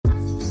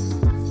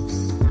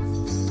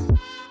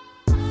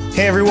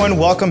Hey everyone,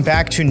 welcome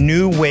back to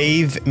New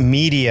Wave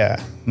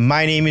Media.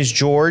 My name is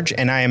George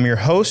and I am your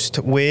host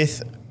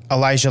with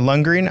Elijah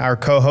Lundgren, our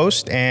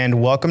co-host,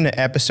 and welcome to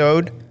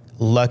episode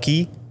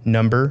lucky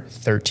number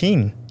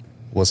 13.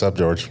 What's up,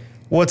 George?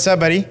 What's up,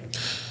 buddy?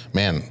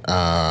 Man,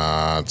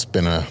 it's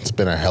been a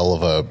hell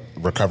of a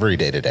recovery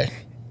day today.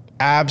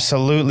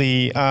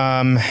 Absolutely.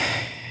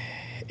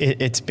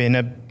 It's been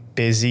a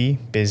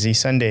busy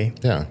Sunday.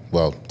 Yeah,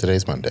 well,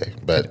 today's Monday,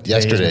 but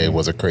yesterday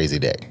was a crazy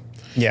day.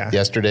 Yeah.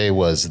 Yesterday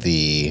was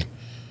the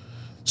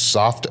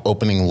soft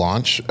opening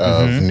launch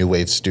of New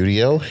Wave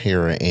Studio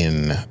here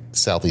in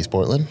Southeast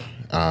Portland.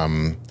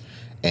 And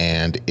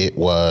it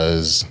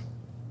was,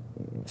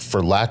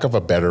 for lack of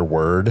a better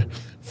word,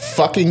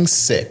 fucking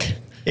sick.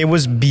 It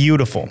was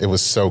beautiful. It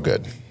was so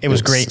good. It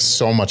was great.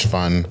 So much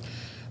fun.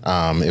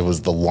 It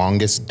was the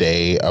longest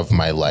day of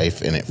my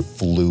life and it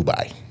flew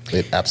by.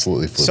 It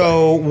absolutely flew by.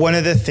 So one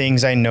of the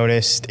things I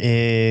noticed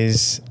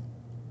is,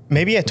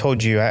 maybe I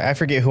told you, I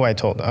forget who I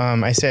told.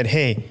 I said,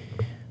 hey,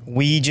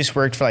 we just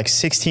worked for like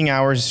 16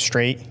 hours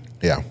straight.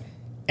 Yeah.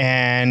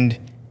 And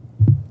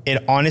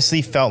it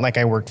honestly felt like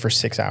I worked for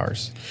 6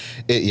 hours.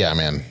 Yeah,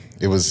 man.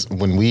 It was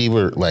when we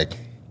were like,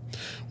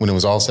 when it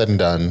was all said and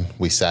done,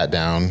 we sat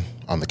down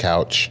on the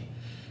couch.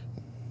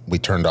 We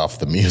turned off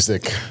the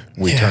music.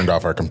 We turned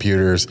off our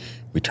computers.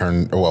 We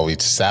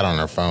sat on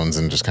our phones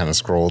and just kind of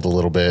scrolled a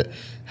little bit,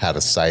 had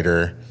a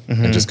cider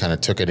and just kind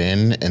of took it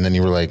in. And then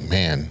you were like,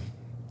 man,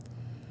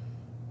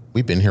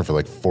 we've been here for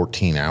like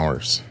 14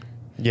 hours.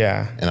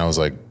 Yeah. And I was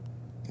like,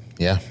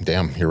 yeah,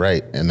 damn, you're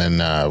right. And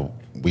then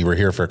we were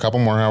here for a couple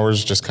more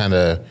hours, just kind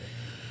of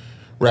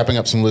wrapping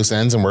up some loose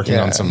ends and working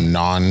on some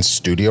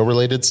non-studio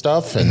related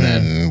stuff. And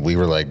then we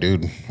were like,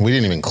 dude, we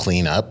didn't even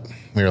clean up.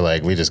 We were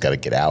like, we just got to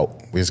get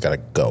out. We just got to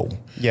go.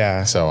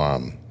 Yeah.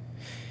 So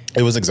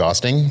it was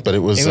exhausting, but it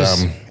was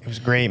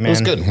great, man. It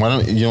was good. Why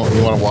don't you want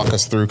to walk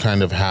us through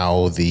kind of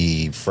how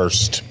the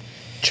first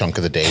chunk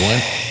of the day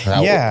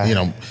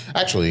went?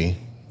 Actually,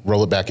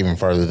 roll it back even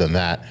farther than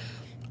that.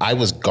 I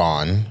was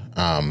gone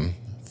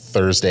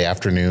Thursday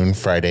afternoon,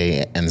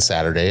 Friday, and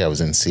Saturday. I was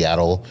in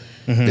Seattle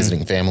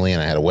visiting family,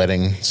 and I had a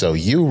wedding. So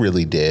you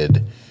really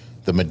did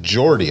the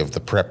majority of the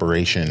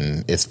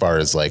preparation as far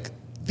as like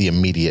the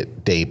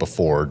immediate day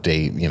before,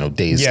 days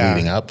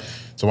leading up.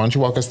 So why don't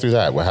you walk us through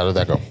that? How did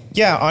that go?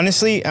 Yeah,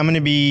 honestly, I'm going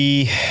to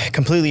be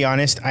completely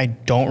honest. I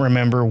don't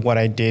remember what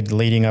I did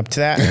leading up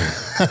to that.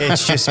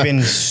 It's just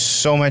been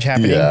so much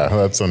happening. Yeah,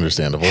 that's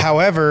understandable.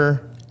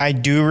 However, I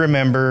do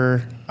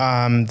remember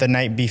the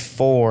night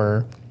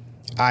before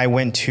I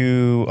went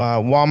to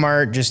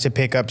Walmart just to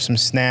pick up some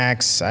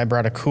snacks. I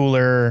brought a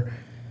cooler.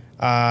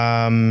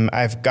 I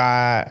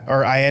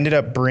ended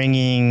up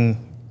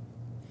bringing,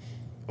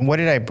 what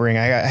did I bring?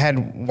 I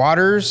had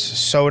waters,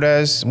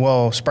 sodas,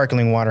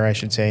 sparkling water, I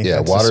should say. Yeah,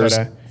 That's waters,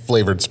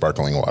 flavored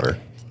sparkling water.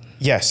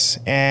 Yes,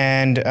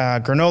 and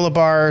granola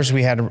bars.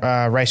 We had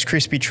Rice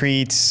Krispie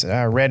treats,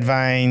 Red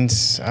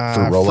Vines,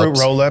 fruit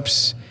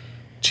roll-ups.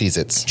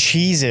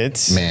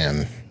 Cheez-Its.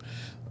 Man,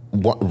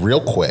 real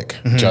quick,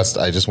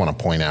 I just want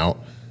to point out,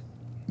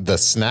 the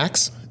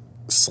snacks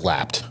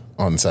slapped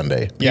on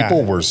Sunday.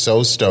 People were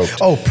so stoked.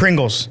 Oh,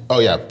 Pringles. Oh,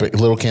 yeah,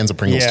 little cans of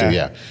Pringles too,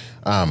 yeah.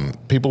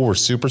 People were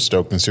super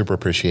stoked and super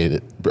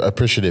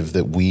appreciative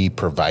that we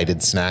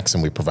provided snacks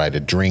and we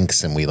provided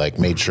drinks and we like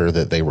made sure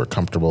that they were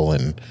comfortable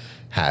and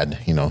had,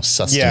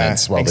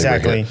 sustenance while they were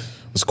here.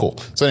 It was cool.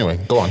 So anyway,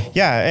 go on.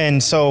 Yeah,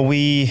 and so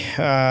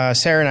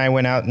Sarah and I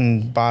went out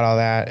and bought all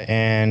that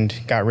and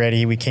got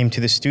ready. We came to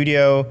the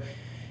studio,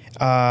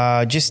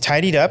 just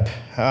tidied up,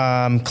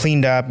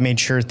 cleaned up, made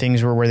sure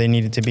things were where they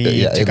needed to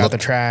be, took out the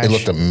trash. It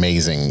looked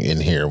amazing in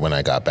here when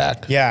I got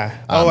back. Yeah.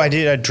 I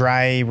did a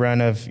dry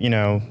run of,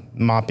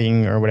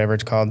 mopping or whatever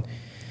it's called.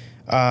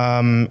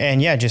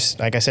 And yeah, just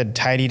like I said,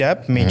 tidied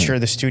up, made sure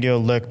the studio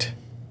looked,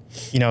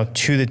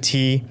 to the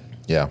T.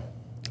 Yeah.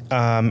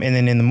 And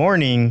then in the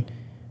morning,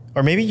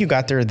 or maybe you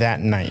got there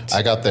that night.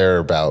 I got there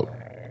about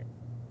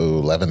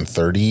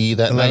 11:30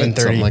 that night,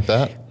 something like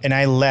that. And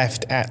I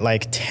left at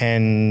like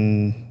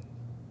 10:30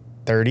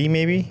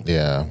 maybe.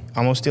 Yeah.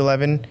 Almost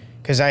 11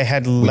 because I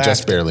had left. We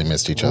just barely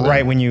missed each other.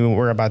 Right when you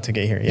were about to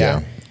get here.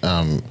 Yeah.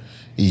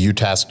 You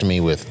tasked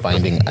me with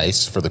finding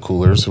ice for the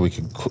coolers so we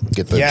could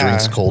get the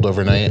drinks cold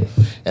overnight.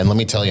 And let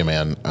me tell you,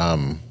 man,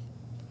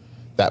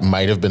 that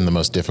might have been the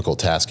most difficult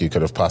task you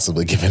could have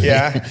possibly given me.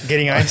 Yeah,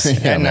 getting ice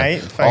at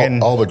night.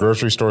 All the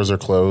grocery stores are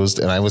closed,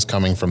 and I was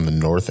coming from the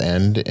north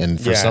end, and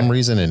for some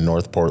reason in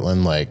North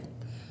Portland, like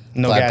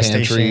no gas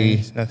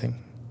stations, nothing.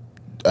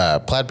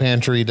 Plaid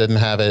Pantry didn't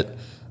have it.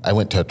 I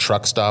went to a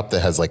truck stop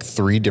that has like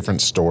 3 different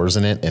stores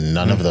in it, and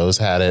none of those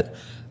had it.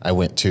 I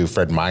went to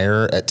Fred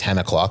Meyer at 10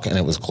 o'clock, and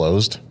it was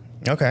closed.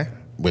 Okay.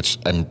 Which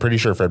I'm pretty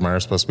sure Fred Meyer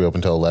is supposed to be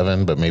open till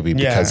 11, but maybe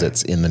because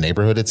it's in the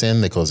neighborhood it's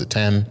in, they close at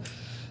 10.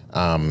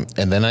 And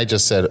then I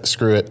just said,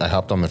 screw it. I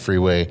hopped on the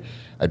freeway.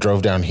 I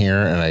drove down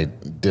here and I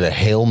did a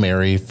Hail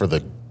Mary for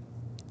the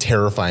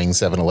terrifying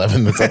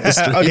 7-Eleven that's up the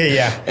street. Okay,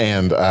 yeah.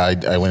 And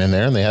I went in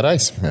there and they had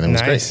ice and it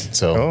was great.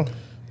 So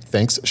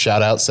thanks.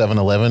 Shout out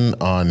 7-Eleven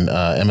on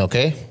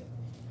MLK.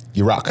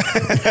 You rock.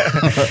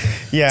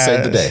 Yeah.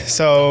 Saved the day.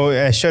 So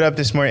I showed up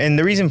this morning. And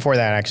the reason for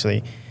that,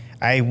 actually,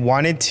 I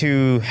wanted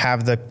to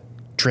have the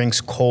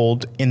drinks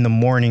cold in the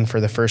morning for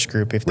the first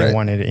group if they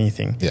wanted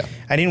anything. Yeah.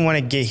 I didn't want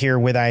to get here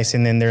with ice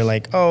and then they're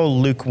like, oh,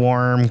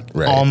 lukewarm,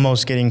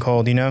 almost getting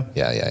cold, you know?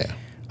 Yeah.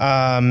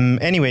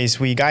 Anyways,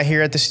 we got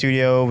here at the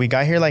studio. We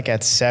got here like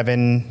at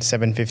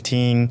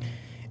 7:15,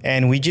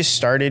 and we just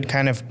started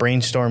kind of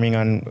brainstorming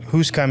on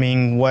who's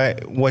coming,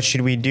 what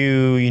should we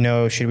do, you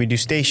know, should we do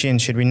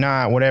stations, should we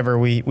not, whatever.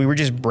 We were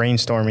just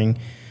brainstorming.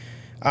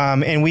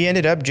 And we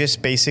ended up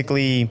just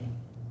basically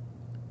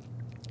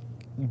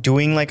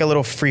doing like a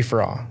little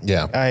free-for-all.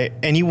 Yeah.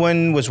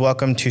 Anyone was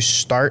welcome to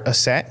start a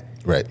set.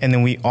 Right. And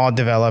then we all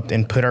developed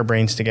and put our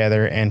brains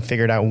together and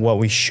figured out what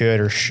we should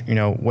or,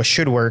 what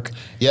should work.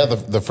 Yeah.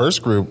 The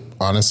first group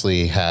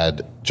honestly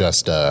had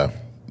just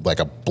like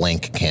a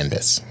blank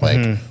canvas.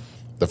 Like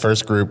the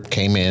first group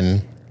came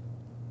in,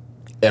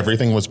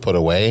 everything was put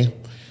away.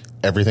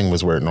 Everything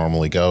was where it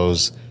normally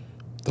goes.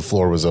 The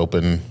floor was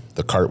open.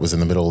 The cart was in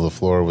the middle of the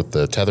floor with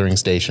the tethering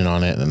station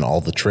on it and all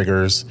the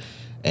triggers.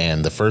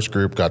 And the first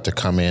group got to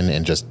come in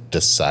and just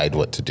decide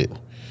what to do.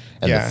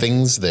 And the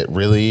things that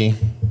really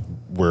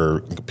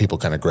were people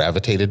kind of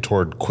gravitated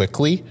toward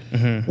quickly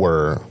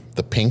were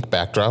the pink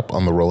backdrop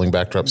on the rolling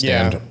backdrop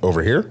stand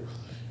over here.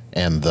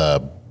 And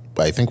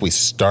I think we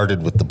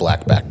started with the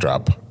black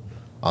backdrop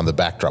on the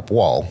backdrop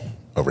wall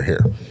over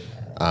here.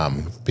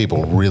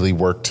 People really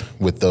worked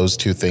with those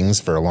two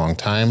things for a long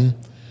time.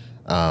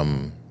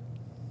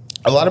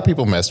 A lot of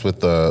people messed with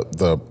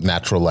the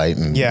natural light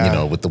and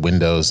with the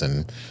windows,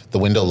 and the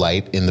window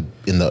light in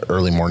the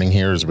early morning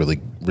here is really,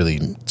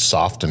 really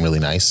soft and really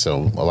nice.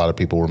 So a lot of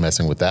people were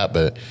messing with that,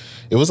 but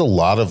it was a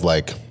lot of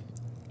like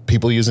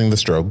people using the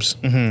strobes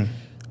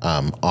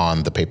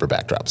on the paper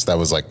backdrops. That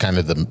was like kind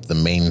of the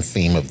main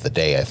theme of the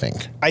day, I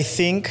think. I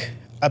think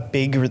a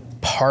big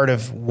part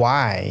of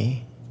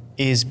why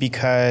is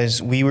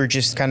because we were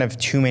just kind of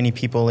too many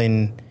people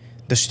in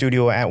the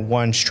studio at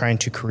once trying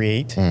to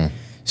create.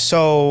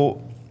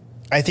 So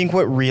I think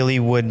what really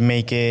would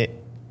make it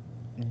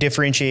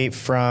differentiate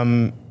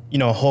from,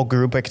 a whole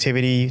group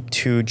activity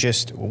to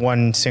just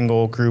one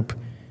single group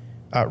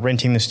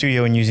renting the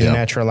studio and using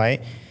natural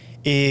light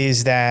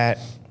is that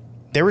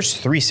there was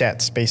 3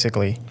 sets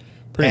basically.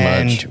 Pretty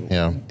much,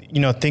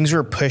 yeah. Things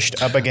were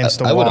pushed up against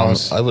the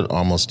walls. I would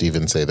almost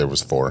even say there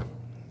was 4.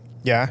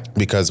 Yeah.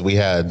 Because we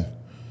had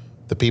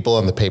the people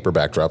on the paper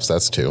backdrops,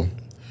 that's 2.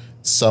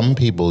 Some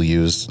people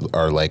used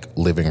our like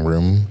living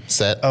room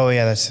set. Oh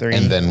yeah, that's 3.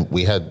 And then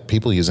we had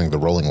people using the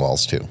rolling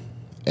walls too.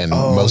 And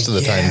most of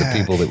the time, the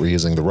people that were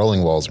using the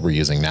rolling walls were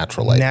using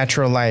natural light.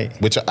 Natural light,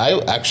 which I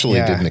actually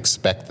didn't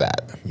expect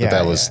that, but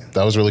that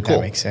was really cool.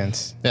 That makes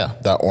sense. Yeah,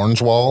 that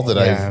orange wall that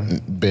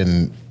I've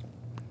been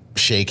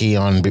shaky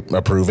on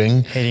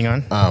approving, hating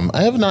on.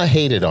 I have not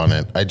hated on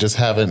it. I just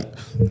haven't.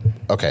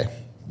 Okay,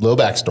 little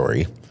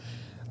backstory.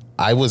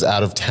 I was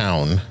out of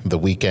town the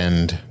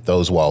weekend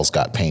those walls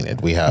got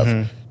painted. We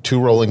have 2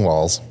 rolling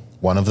walls.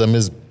 One of them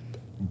is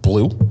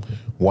blue.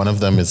 One of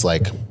them is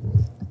like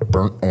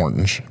burnt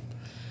orange.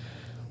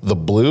 The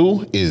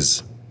blue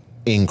is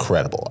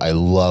incredible. I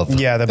love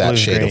that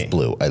shade of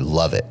blue. I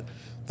love it.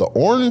 The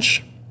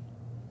orange,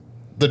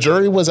 the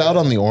jury was out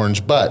on the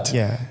orange, but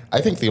I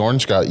think the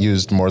orange got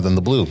used more than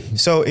the blue.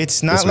 So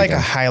it's not like a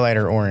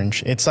highlighter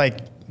orange. It's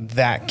like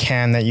that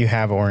can that you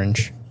have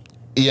orange.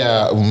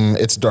 Yeah,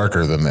 it's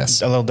darker than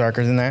this. A little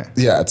darker than that?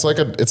 Yeah, it's like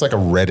a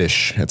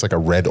reddish. It's like a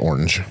red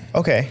orange.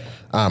 Okay.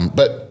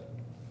 But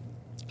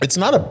it's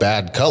not a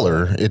bad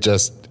color. It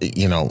just,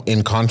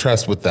 in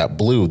contrast with that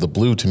blue, the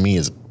blue to me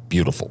is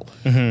beautiful.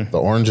 The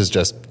orange is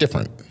just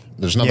different.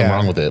 There's nothing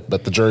wrong with it.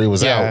 But the jury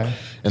was out,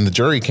 and the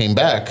jury came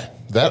back.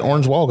 That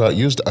orange wall got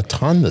used a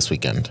ton this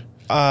weekend.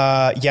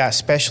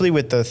 Especially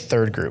with the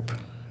third group.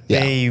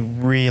 They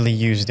really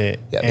used it,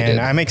 and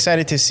I'm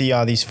excited to see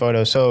all these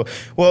photos. So,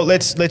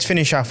 let's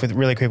finish off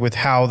really quick with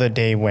how the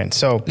day went.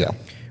 So,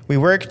 we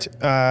worked,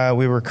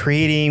 we were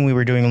creating, we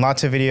were doing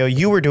lots of video.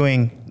 You were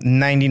doing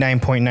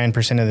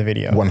 99.9% of the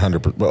video.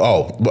 100%.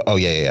 Oh,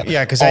 yeah.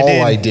 Yeah, because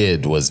I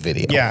did was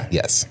video. Yeah.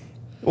 Yes.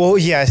 Well,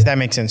 yes, that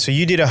makes sense. So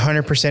you did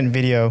 100%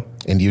 video,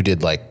 and you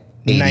did like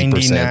 80%.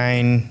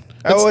 99.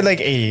 Like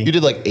 80. You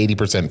did like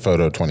 80%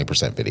 photo,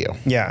 20% video.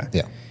 Yeah.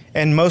 Yeah.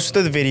 And most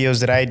of the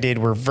videos that I did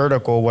were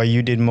vertical, while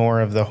you did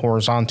more of the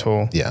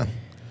horizontal. Yeah.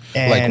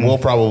 And we'll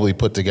probably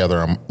put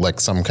together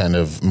some kind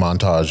of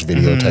montage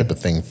video type of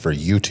thing for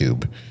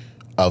YouTube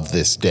of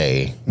this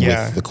day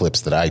with the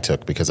clips that I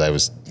took, because I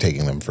was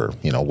taking them for,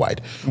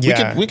 wide.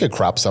 Yeah. We could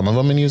crop some of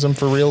them and use them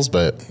for reels,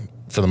 but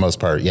for the most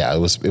part, it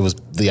was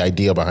the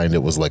idea behind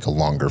it was like a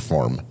longer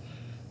form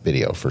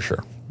video for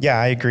sure. Yeah,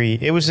 I agree.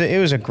 It was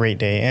a great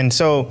day. And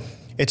so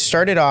it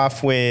started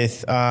off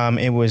with,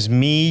 it was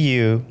me,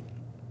 you,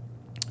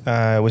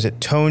 was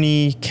it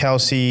Tony,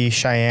 Kelsey,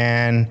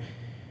 Cheyenne,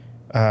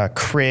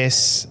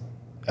 Chris,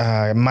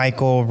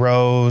 Michael,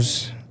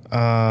 Rose.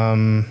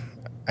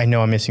 I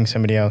know I'm missing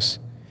somebody else.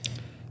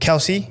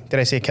 Kelsey? Did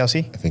I say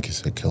Kelsey? I think you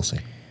said Kelsey.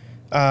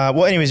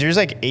 Anyways, there's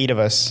like 8 of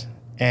us.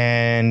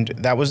 and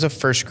that was the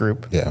first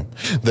group. Yeah.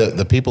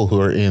 The people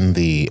who are in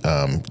the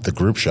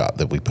group shot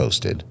that we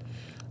posted.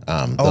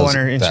 On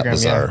our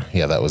Instagram,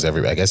 that was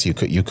everybody. I guess you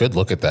could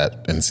look at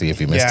that and see if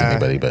you missed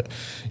anybody, but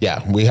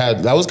that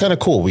was kind of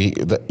cool.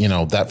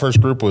 That first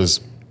group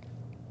was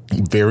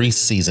very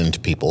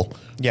seasoned people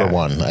for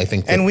one. I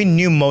think, and we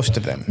knew most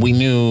of them. We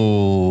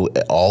knew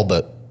all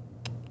but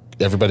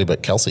everybody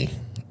but Kelsey.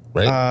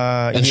 Right?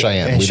 And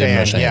Cheyenne. We didn't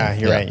know Cheyenne.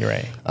 Yeah, you're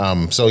right.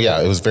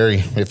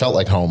 It felt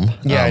like home.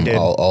 Yeah, I did.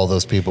 All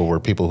those people were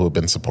people who have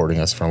been supporting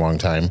us for a long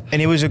time.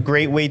 And it was a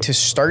great way to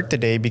start the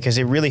day because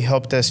it really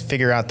helped us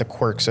figure out the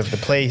quirks of the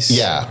place.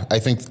 Yeah, I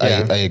think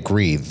I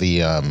agree.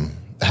 The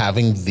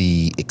having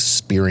the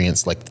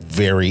experience, like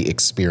very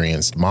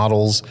experienced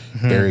models,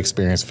 very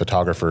experienced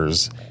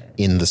photographers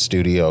in the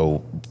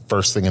studio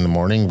first thing in the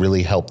morning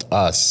really helped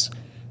us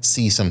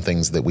see some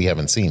things that we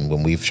haven't seen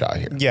when we've shot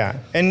here. Yeah,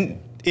 and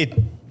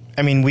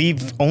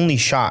we've only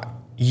shot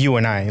you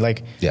and I.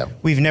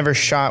 We've never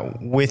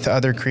shot with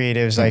other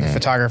creatives, like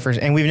photographers,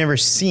 and we've never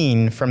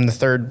seen from the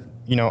third,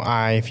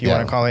 eye, if you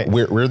want to call it.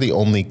 We're the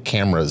only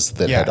cameras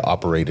that had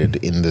operated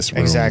in this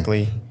room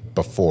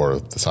before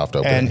the soft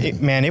open.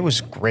 And it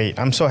was great.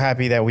 I'm so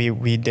happy that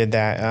we did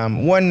that.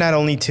 One, not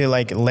only to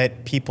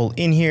let people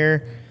in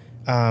here,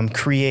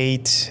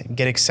 create,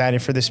 get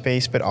excited for the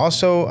space, but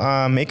also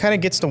it kind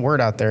of gets the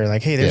word out there.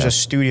 Like, hey, there's a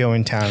studio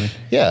in town.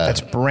 Yeah, that's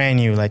brand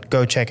new.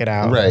 Go check it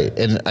out. Right,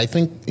 and I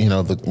think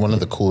one of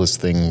the coolest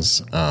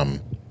things,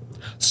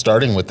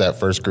 starting with that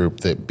first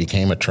group that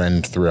became a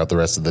trend throughout the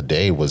rest of the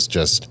day, was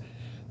just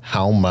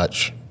how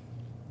much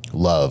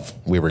love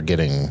we were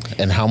getting,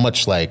 and how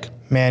much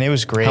man, it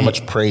was great. How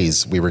much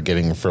praise we were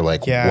getting for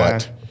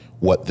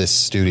what this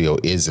studio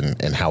is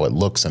and how it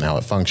looks and how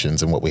it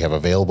functions and what we have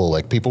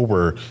available.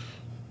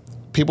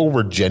 People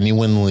were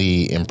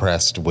genuinely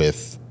impressed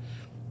with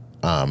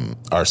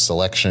our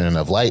selection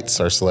of lights,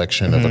 our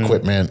selection of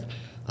equipment,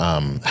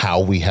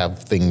 how we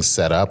have things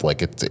set up.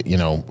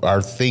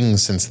 Our thing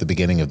since the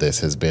beginning of this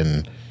has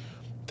been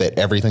that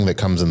everything that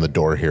comes in the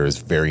door here is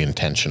very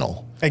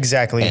intentional.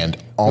 Exactly. And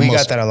we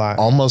got that a lot.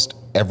 Almost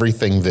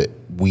everything that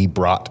we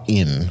brought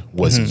in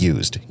was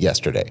used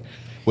yesterday,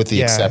 with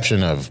the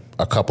exception of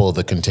a couple of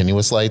the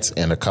continuous lights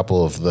and a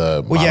couple of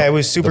the it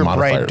was super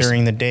bright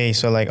during the day.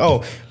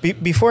 So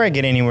before I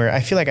get anywhere, I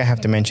feel like I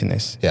have to mention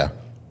this. Yeah.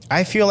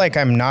 I feel like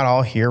I'm not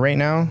all here right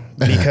now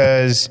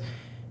because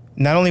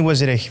not only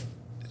was it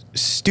a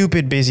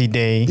stupid busy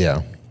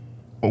day,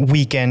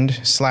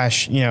 weekend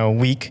 /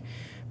 week,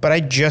 but I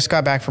just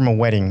got back from a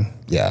wedding.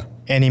 Yeah.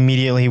 And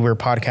immediately we're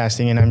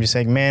podcasting and I'm just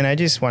like, man, I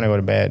just want to go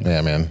to bed.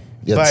 Yeah, man.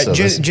 Yeah, but so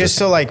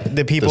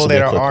the people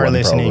that are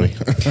listening,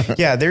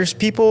 there's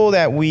people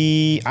that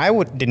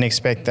I didn't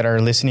expect that are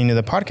listening to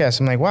the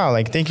podcast. I'm like, wow,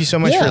 thank you so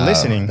much for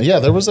listening. Yeah,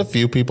 there was a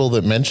few people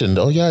that mentioned,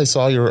 oh yeah, I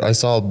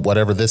saw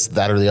whatever this,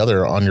 that, or the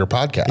other on your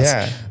podcast.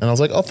 Yeah, and I was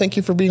like, oh, thank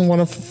you for being one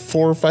of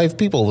 4 or 5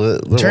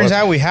 people. Turns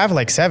out we have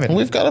 7.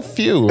 We've got a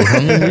few.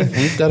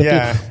 We've got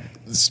a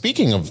few.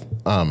 Speaking of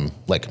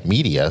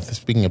media,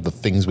 speaking of the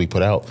things we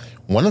put out,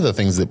 one of the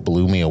things that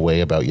blew me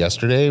away about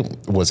yesterday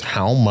was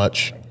how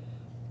much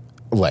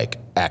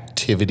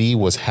activity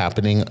was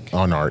happening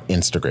on our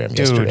Instagram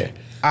yesterday.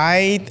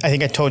 I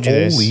think I told you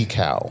this. Holy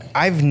cow.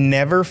 I've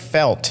never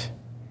felt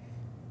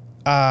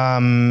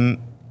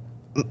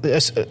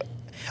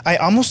I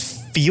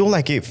almost feel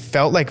like it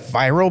felt like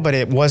viral, but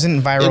it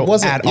wasn't viral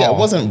at all. Yeah, it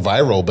wasn't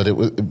viral, but it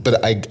was.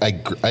 But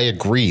I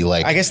agree.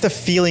 I guess the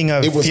feeling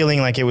of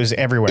feeling like it was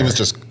everywhere. It was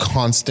just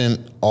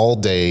constant all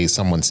day.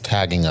 Someone's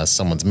tagging us.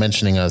 Someone's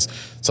mentioning us.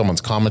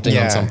 Someone's commenting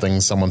on something.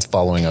 Someone's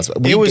following us.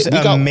 It was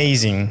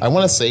amazing. I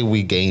want to say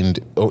we gained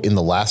in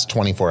the last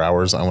 24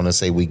 hours. I want to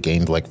say we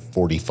gained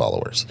 40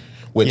 followers,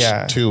 which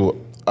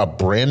to a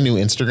brand new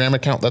Instagram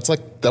account,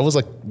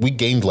 we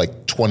gained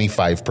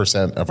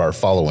 25% of our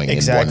following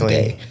in one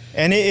day.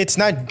 And it's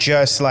not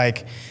just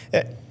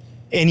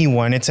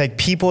anyone. It's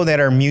people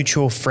that are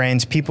mutual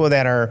friends, people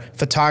that are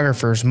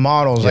photographers,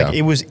 models.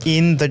 It was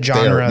in the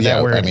genre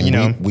that we're,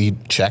 we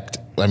checked.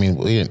 We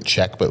didn't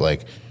check,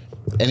 but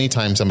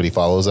anytime somebody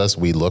follows us,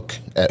 we look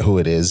at who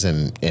it is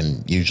and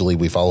usually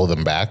we follow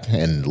them back.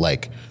 And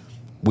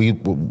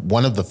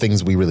one of the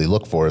things we really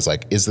look for is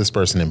this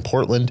person in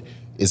Portland?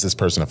 Is this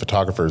person a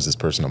photographer? Is this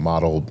person a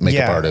model,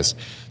 makeup artist?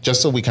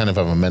 Just so we kind of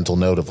have a mental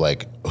note of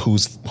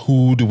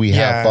who do we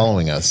have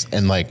following us?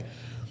 And I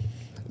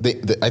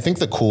think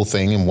the cool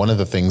thing, and one of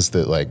the things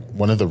that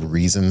one of the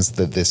reasons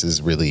that this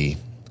is really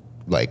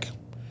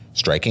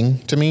striking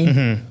to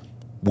me,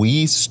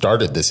 we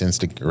started this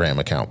Instagram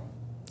account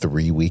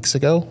 3 weeks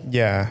ago.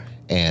 Yeah.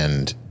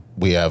 And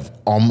we have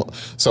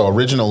so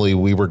originally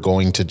we were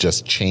going to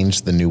just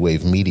change the New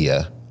Wave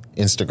Media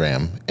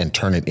Instagram and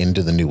turn it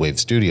into the New Wave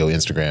Studio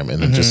Instagram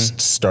and then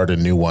just start a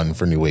new one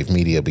for New Wave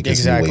Media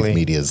because New Wave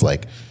Media is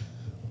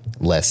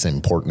less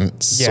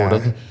important sort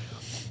of.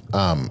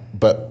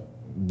 But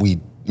we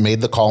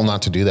made the call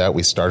not to do that.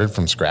 We started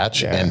from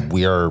scratch, and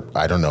we are,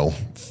 I don't know,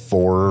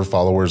 4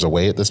 followers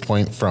away at this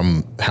point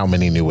from how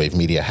many New Wave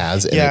Media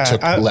has, and it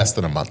took less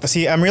than a month.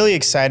 See, I'm really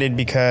excited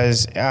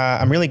because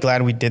I'm really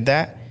glad we did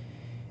that,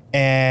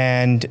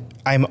 and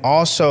I'm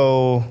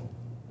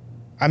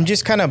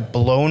just kind of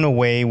blown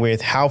away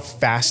with how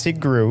fast it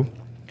grew.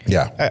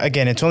 Yeah.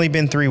 Again, it's only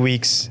been 3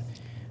 weeks.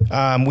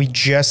 We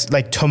just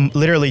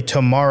literally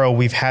tomorrow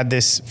we've had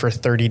this for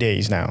 30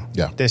 days now.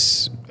 Yeah.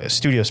 This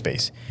studio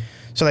space.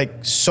 So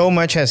so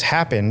much has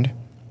happened,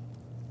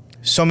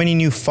 so many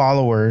new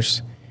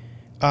followers,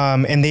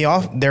 and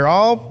they're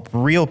all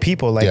real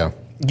people.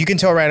 You can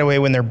tell right away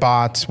when they're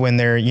bots, when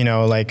they're,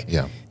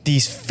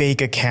 these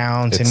fake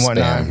accounts and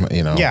whatnot.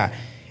 Spam, Yeah.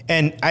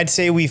 And I'd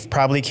say we've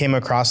probably came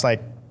across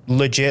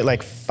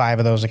legit 5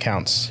 of those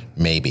accounts.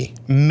 Maybe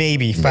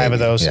 5 of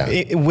those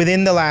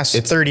within the last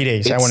 30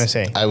 days, I want to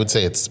say. I would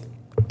say it's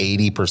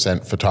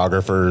 80%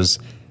 photographers,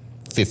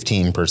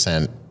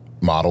 15%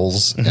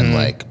 models, and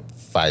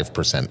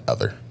 5%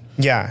 other.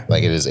 Yeah.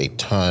 It is a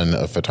ton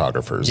of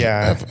photographers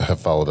have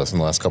followed us in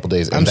the last couple of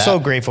days. I'm so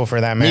grateful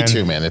for that, man. Me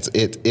too, man. It's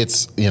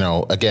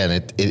again,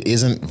 it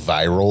isn't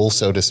viral,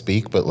 so to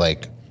speak, but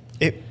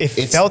it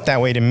felt that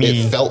way to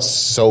me. It felt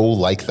so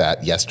like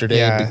that yesterday.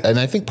 Yeah. And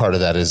I think part of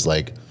that is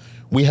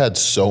we had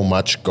so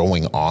much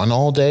going on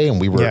all day,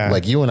 and we were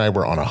you and I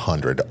were on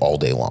 100 all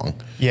day long.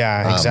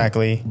 Yeah,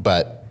 exactly.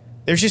 But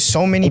there's just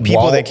so many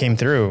people that came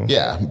through.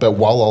 Yeah, but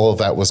while all of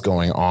that was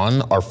going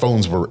on, our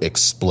phones were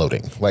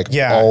exploding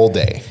all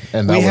day,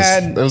 and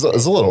it was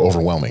a little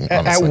overwhelming.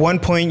 Honestly. At one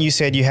point, you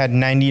said you had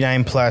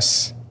 99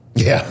 plus.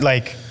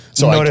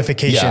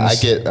 Notifications. I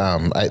get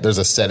there's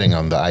a setting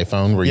on the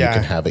iPhone where you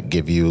can have it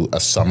give you a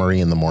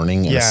summary in the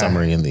morning and a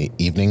summary in the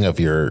evening of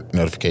your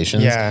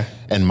notifications. Yeah.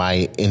 And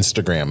my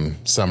Instagram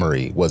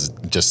summary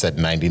just said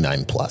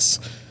 99 plus.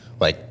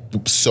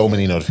 So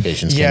many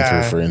notifications came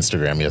through for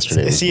Instagram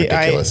yesterday. It was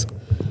ridiculous.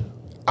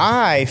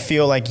 I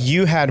feel like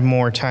you had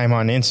more time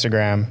on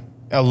Instagram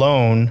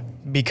alone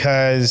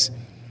because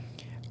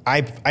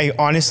I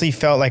honestly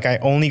felt like I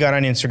only got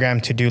on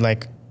Instagram to do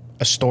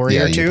a story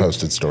or two. Yeah, you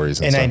posted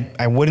stories and stuff.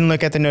 I wouldn't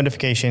look at the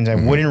notifications. I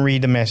wouldn't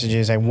read the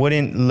messages. I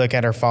wouldn't look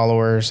at our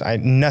followers.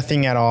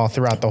 Nothing at all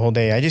throughout the whole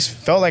day. I just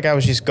felt like I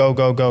was just go.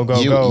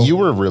 You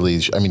were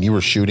really, you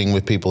were shooting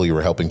with people. You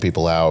were helping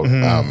people out.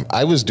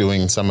 I was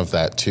doing some of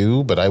that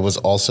too, but I was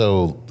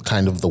also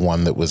kind of the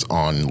one that was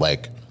on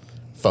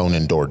phone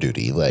and door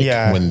duty.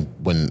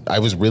 When I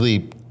was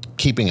really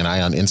keeping an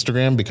eye on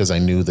Instagram because I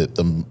knew that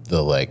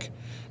the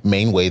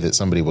main way that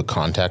somebody would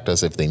contact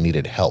us if they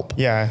needed help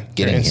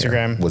getting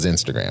Instagram here was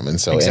Instagram. And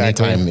so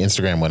anytime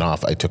Instagram went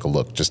off, I took a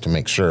look just to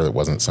make sure it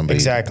wasn't somebody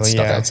stuck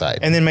outside.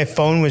 And then my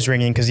phone was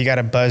ringing because you got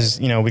to buzz,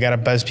 we got to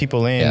buzz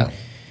people in. Yeah.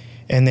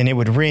 And then it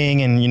would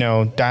ring and,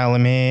 dial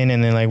them in.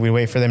 And then we'd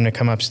wait for them to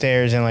come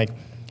upstairs. And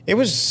it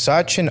was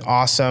such an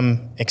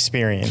awesome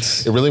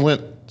experience. It really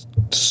went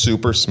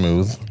super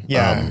smooth.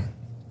 Yeah.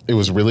 It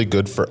was really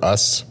good for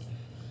us.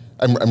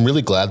 I'm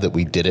really glad that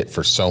we did it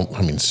for so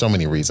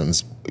many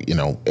reasons.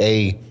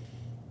 It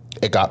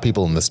got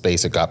people in the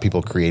space. It got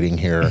people creating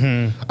here.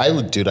 Mm-hmm.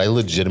 I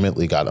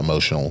legitimately got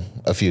emotional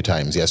a few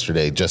times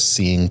yesterday just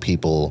seeing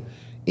people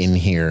in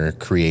here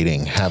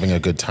creating, having a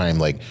good time.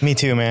 Me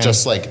too, man.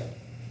 Just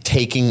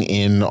taking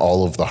in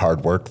all of the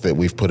hard work that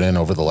we've put in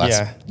over the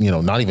last,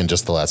 not even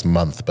just the last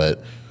month,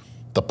 but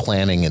the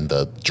planning and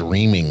the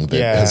dreaming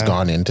that has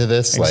gone into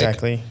this.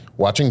 Exactly.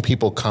 Watching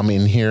people come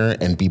in here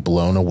and be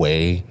blown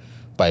away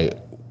by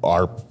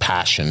our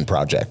passion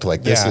project.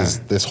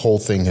 This whole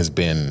thing has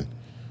been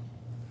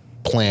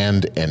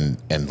planned and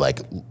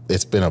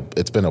it's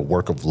been a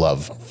work of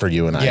love for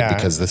you and I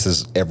because this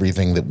is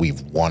everything that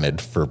we've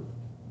wanted for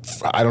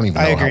I don't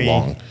even know how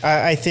long.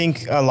 I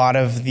think a lot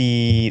of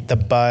the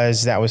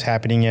buzz that was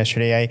happening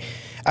yesterday,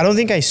 I don't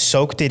think I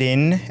soaked it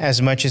in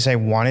as much as I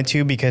wanted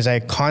to because I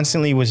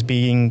constantly was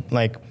being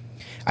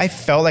I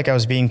felt like I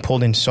was being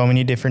pulled in so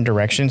many different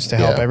directions to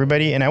help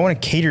everybody, and I want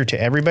to cater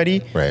to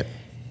everybody. Right.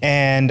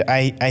 And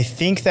I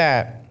think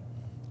that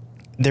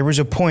there was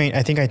a point,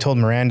 I think I told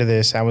Miranda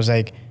this, I was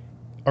like,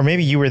 or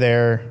maybe you were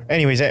there.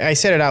 Anyways, I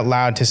said it out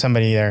loud to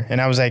somebody there,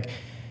 and I was like,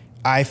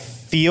 I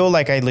feel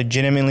like I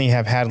legitimately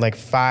have had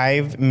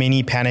 5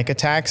 mini panic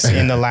attacks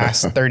in the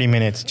last 30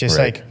 minutes, just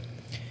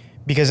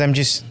because I'm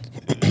just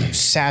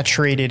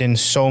saturated in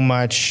so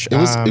much. It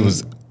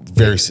was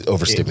very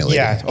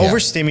overstimulating.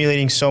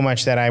 Overstimulating so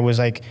much that I was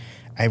like,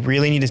 I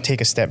really need to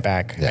take a step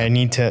back. Yeah. I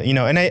need to,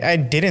 and I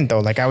didn't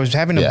though. I was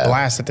having a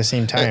blast at the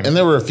same time. And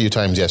there were a few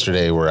times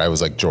yesterday where I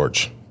was like,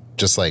 George,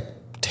 just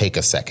take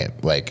a second,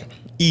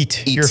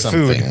 eat your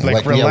something.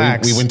 Food,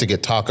 relax. We went to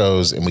get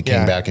tacos and we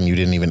came back and you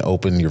didn't even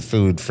open your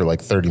food for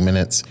 30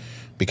 minutes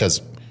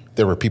because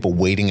there were people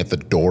waiting at the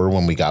door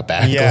when we got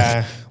back.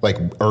 Yeah.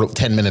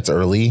 10 minutes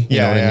early, you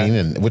know what I mean?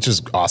 And which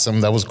is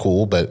awesome. That was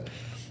cool. But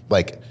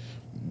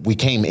we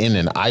came in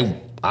and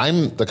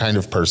I'm the kind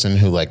of person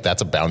who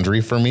that's a boundary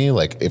for me.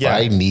 If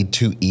I need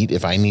to eat,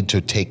 if I need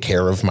to take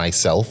care of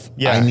myself,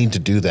 I need to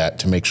do that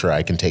to make sure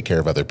I can take care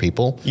of other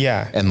people.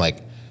 Yeah. And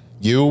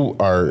you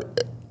are,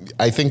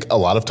 I think a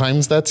lot of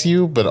times that's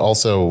you, but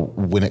also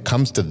when it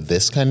comes to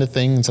this kind of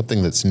thing,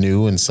 something that's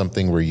new and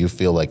something where you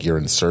feel like you're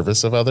in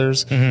service of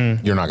others,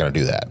 you're not going to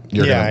do that.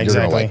 You're going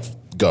to like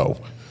go.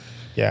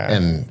 Yeah.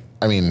 And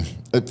I mean,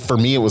 for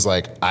me, it was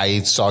like, I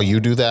saw you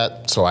do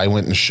that. So I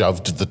went and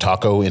shoved the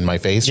taco in my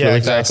face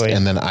really fast.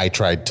 And then I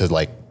tried to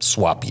like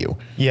swap you.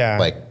 Yeah.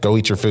 Like, go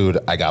eat your food.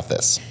 I got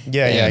this.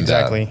 Yeah. And, yeah,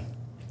 exactly.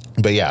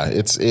 But yeah,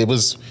 it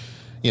was,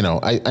 you know,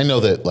 I know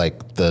that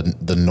like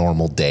the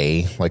normal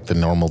day, like the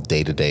normal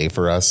day to day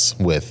for us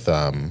with,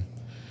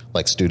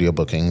 like studio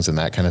bookings and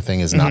that kind of thing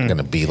is not going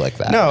to be like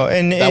that. No,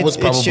 and that was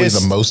probably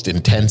the most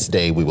intense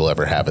day we will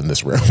ever have in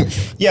this room.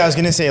 Yeah, I was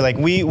gonna say, like,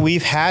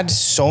 we've had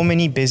so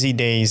many busy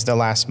days the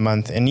last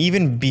month, and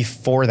even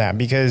before that,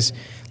 because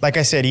like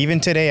I said, even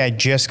today I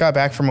just got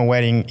back from a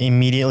wedding.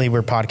 Immediately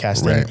we're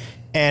podcasting,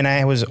 and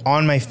I was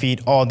on my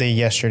feet all day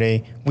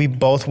yesterday. We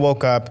both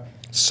woke up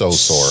so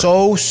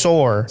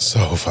sore,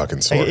 so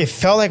fucking sore. Like, it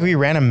felt like we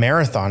ran a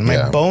marathon.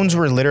 My bones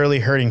were literally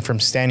hurting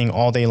from standing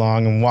all day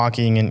long and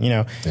walking,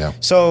 and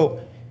So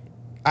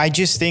I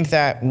just think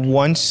that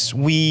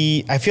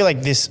I feel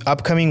like this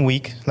upcoming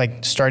week,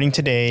 like starting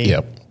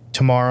today,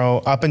 tomorrow,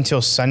 up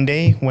until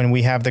Sunday when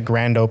we have the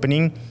grand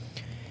opening,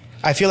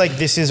 I feel like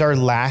this is our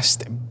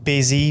last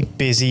busy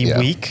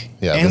week,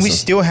 and we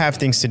still have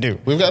things to do.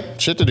 We've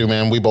got shit to do,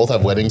 man. We both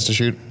have weddings to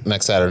shoot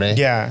next Saturday.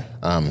 Yeah.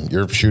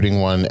 You're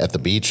shooting one at the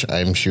beach.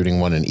 I'm shooting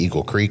one in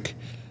Eagle Creek.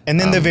 And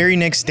then the very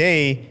next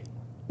day,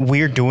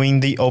 we're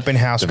doing the open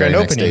house grand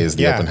opening. The very next day is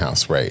the open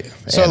house, right.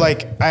 So,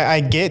 like, I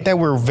get that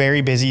we're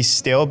very busy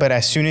still, but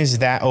as soon as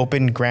that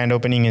grand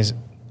opening is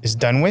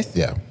done with,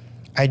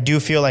 I do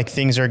feel like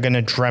things are going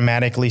to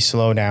dramatically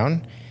slow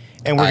down.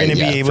 And we're going to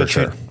be able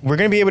to we're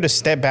going to be able to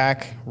step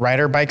back, ride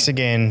our bikes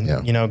again,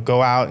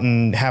 go out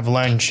and have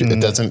lunch. And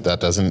that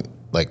doesn't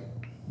like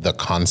the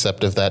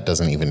concept of that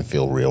doesn't even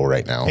feel real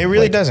right now. It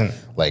really doesn't.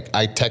 Like,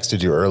 I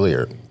texted you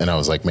earlier and I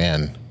was like,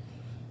 man,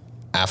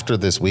 after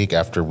this week,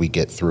 after we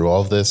get through all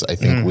of this, I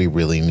think we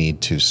really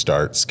need to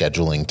start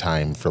scheduling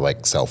time for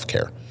like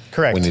self-care.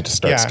 Correct. We need to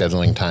start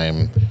scheduling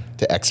time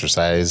to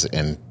exercise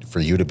and for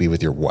you to be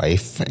with your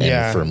wife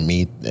and for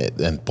me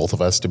and both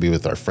of us to be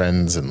with our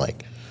friends, and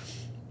like,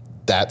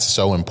 that's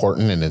so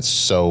important, and it's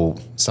so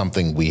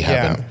something we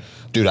haven't.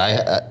 Dude,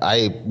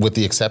 I with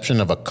the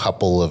exception of a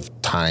couple of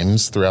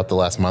times throughout the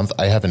last month,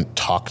 I haven't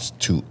talked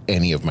to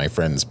any of my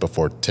friends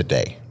before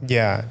today.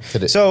 Yeah.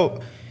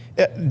 So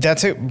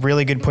that's a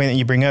really good point that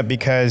you bring up,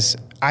 because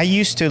I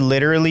used to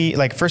literally,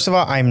 like, first of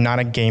all, I'm not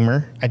a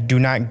gamer. I do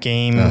not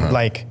game.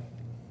 Like,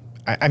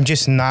 I'm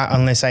just not,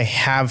 unless I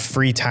have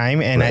free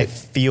time and I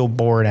feel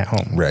bored at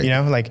home. Right. You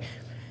know, like,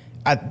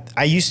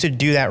 I used to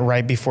do that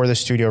right before the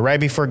studio, right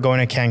before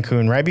going to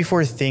Cancun, right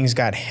before things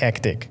got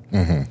hectic.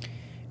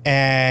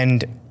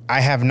 And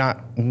I have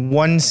not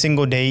one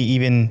single day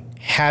even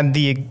had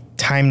the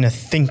time to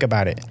think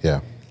about it. Yeah.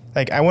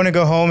 Like, I want to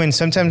go home and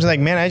sometimes, like,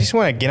 man, I just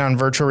want to get on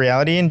virtual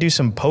reality and do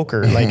some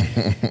poker. Like,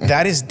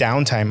 that is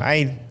downtime.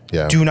 I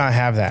do not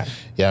have that.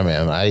 Yeah,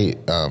 man.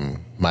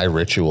 My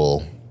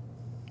ritual,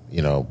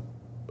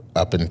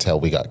 up until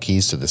we got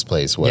keys to this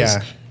place was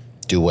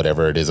do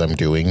whatever it is I'm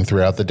doing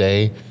throughout the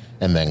day,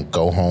 and then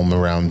go home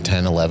around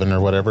 10, 11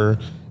 or whatever,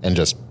 and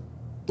just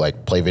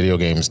like play video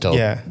games till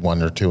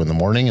 1 or 2 in the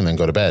morning and then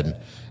go to bed.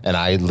 And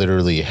I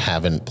literally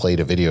haven't played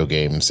a video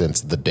game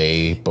since the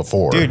day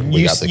before. Dude,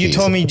 you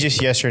told me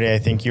just yesterday, I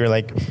think you were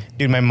like,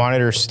 dude, my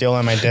monitor's still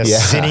on my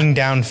desk, sitting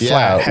down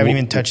flat. Haven't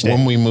even touched it.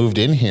 When we moved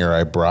in here,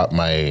 I brought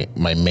my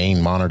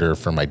main monitor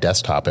for my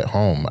desktop at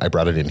home. I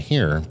brought it in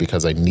here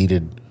because I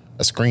needed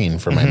a screen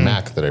for my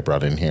Mac that I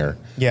brought in here.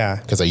 Yeah.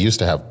 Because I used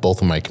to have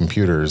both of my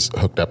computers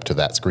hooked up to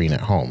that screen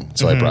at home.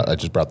 So I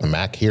just brought the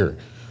Mac here.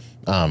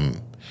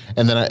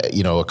 And then,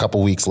 a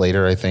couple weeks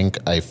later, I think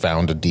I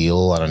found a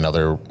deal on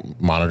another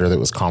monitor that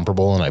was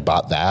comparable, and I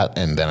bought that.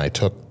 And then I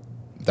took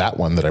that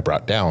one that I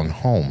brought down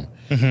home.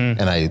 And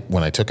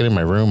when I took it in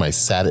my room, I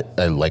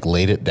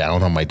laid it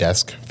down on my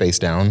desk face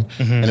down,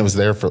 and it was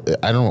there for,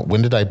 I don't know,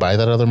 when did I buy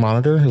that other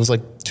monitor? It was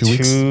like 2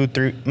 weeks?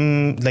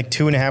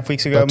 2.5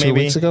 weeks ago, maybe. 2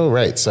 weeks ago,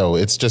 right. So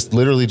it's just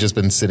literally just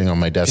been sitting on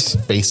my desk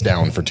face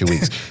down for 2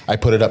 weeks. I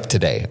put it up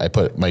today. I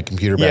put my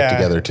computer back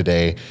together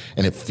today,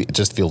 and it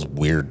just feels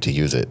weird to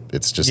use it.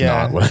 It's just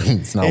not what I'm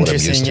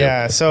used to.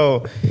 Yeah.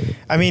 So,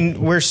 I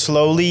mean, we're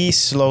slowly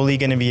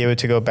going to be able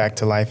to go back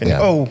to life.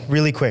 And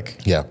really quick.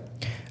 Yeah.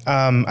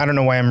 I don't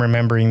know why I'm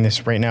remembering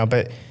this right now,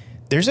 but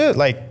there's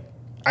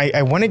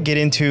I want to get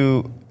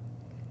into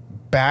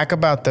back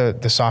about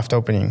the soft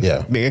opening.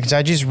 Yeah. Because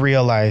I just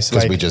realized,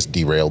 because we just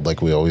derailed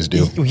like we always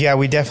do. Yeah,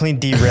 we definitely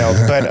derailed.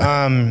 But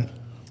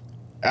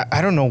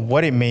I don't know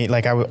what it made.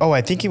 Like,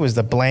 I think it was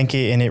the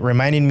blanket, and it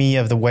reminded me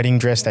of the wedding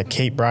dress that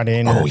Kate brought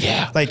in.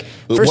 Like,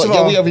 first of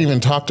all, we haven't even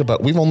talked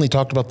about. We've only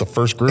talked about the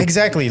first group.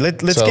 Exactly.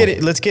 Let's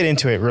get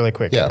into it really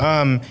quick.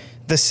 Yeah.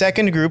 The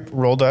second group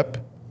rolled up,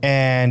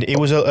 and it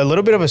was a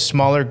little bit of a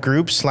smaller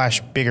group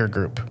 / bigger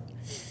group.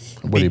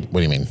 What do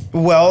you mean?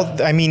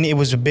 Well, I mean, it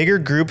was a bigger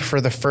group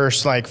for the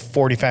first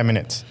 45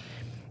 minutes.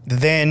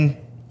 Then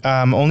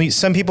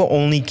Some people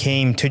only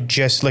came to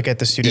just look at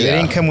the studio. They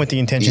didn't come with the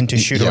intention to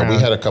shoot around. Yeah,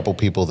 we had a couple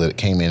people that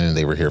came in and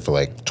they were here for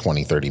like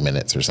 20, 30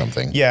 minutes or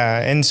something.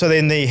 Yeah, and so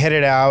then they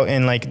headed out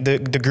and like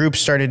the group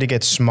started to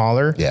get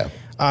smaller. Yeah.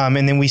 And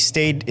then we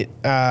stayed,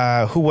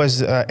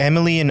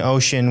 Emily and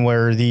Ocean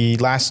were the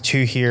last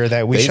two here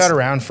that we shot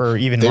around for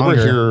even longer.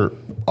 They were here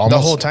almost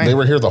the whole time. They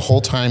were here the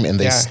whole time and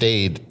they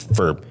stayed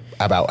for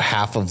about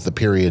half of the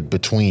period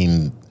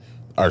between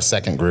our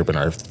second group and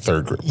our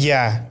third group.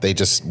 Yeah. It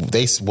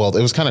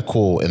was kind of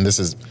cool. And this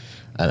is,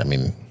 I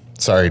mean,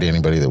 sorry to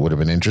anybody that would have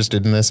been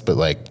interested in this, but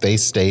like they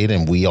stayed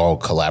and we all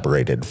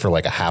collaborated for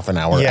like a half an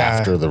hour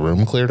after the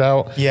room cleared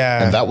out.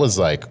 Yeah. And that was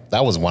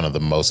one of the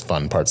most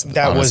fun parts of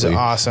that honestly. Was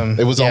awesome.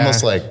 It was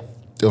almost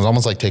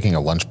like taking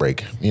a lunch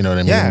break. You know what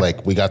I mean? Yeah.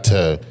 Like we got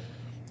to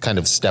kind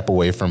of step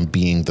away from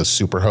being the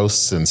super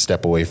hosts and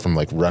step away from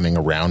like running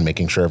around,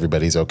 making sure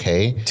everybody's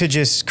okay. To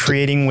just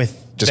creating with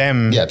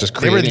them. Yeah, just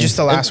creating. They were just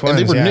the last ones.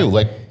 And they were new.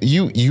 Like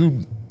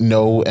you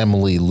know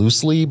Emily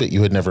loosely, but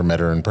you had never met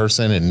her in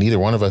person, and neither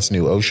one of us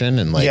knew Ocean.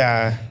 And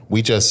like,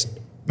 we just.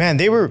 Man,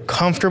 they were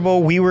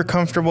comfortable. We were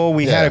comfortable.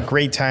 We had a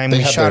great time.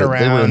 We shot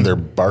around. They were in their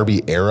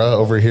Barbie era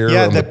over here.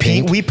 Yeah, the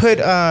pink. We put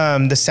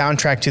the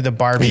soundtrack to the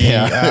Barbie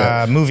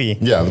movie.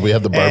 Yeah, we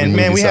had the Barbie movie.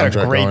 Man, we had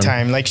a great going.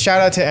 time. Like, shout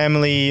out to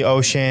Emily,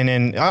 Ocean,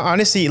 and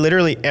honestly,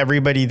 literally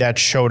everybody that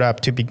showed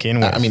up to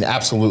begin with. I mean,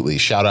 absolutely.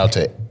 Shout out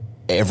to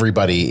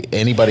anybody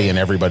and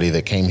everybody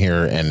that came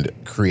here and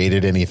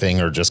created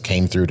anything or just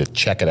came through to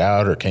check it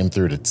out or came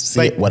through to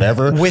see it,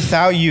 whatever.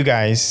 Without you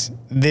guys,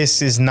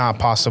 this is not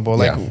possible.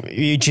 Like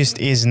it just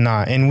is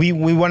not. And we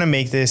want to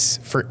make this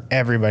for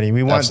everybody.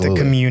 We want the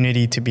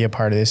community to be a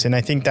part of this. And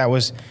I think that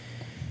was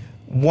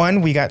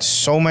one, we got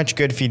so much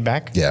good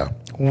feedback. Yeah.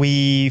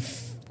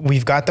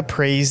 We've got the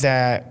praise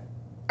that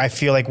I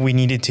feel like we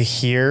needed to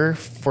hear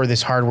for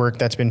this hard work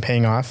that's been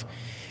paying off.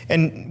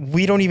 And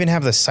we don't even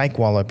have the psych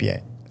wall up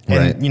yet.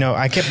 And, you know,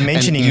 I kept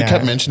mentioning You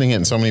kept mentioning it,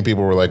 and so many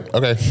people were like,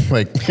 okay,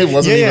 like, it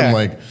wasn't even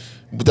like,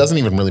 it doesn't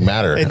even really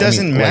matter. It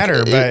doesn't matter,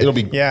 like, but it'll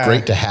be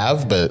great to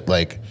have, but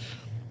like,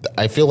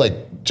 I feel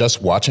like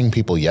just watching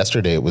people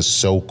yesterday, it was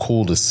so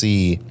cool to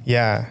see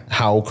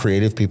how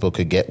creative people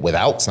could get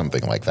without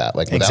something like that,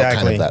 like without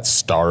kind of that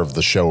star of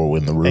the show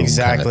in the room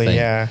kind of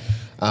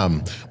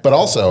thing. But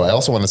also, I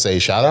also want to say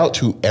shout out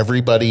to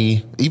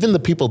everybody, even the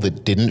people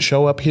that didn't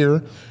show up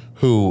here,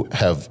 who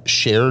have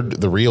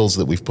shared the reels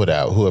that we've put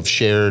out, who have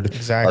shared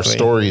our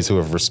stories, who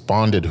have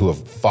responded, who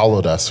have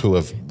followed us, who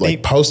have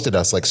posted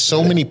us, like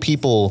so many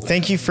people.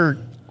 Thank you for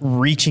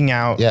reaching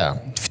out,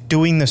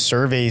 doing the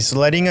surveys,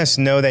 letting us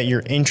know that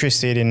you're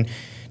interested in.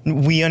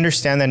 We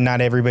understand that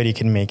not everybody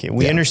can make it.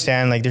 We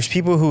understand like there's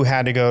people who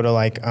had to go to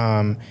like,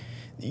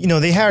 you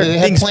know, they had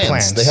things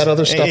planned. They had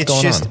other stuff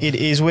going on. It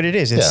is what it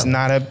is. It's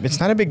not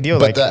a big deal.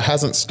 But like, that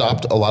hasn't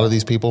stopped a lot of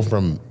these people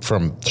from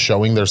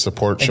showing their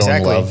support,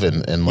 showing love,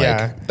 and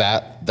like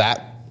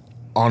that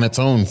on its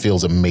own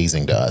feels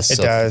amazing to us. It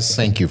does.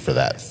 Thank you for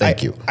that.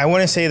 Thank you. I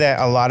want to say that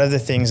a lot of the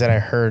things that I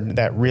heard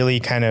that really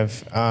kind of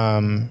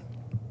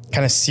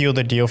sealed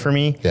the deal for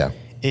me.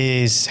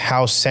 Is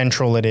how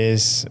central it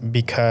is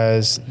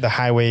because the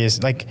highway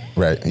is like,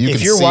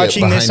 if you're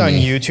watching this on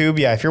YouTube,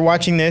 if you're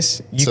watching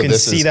this, you can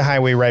see the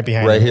highway right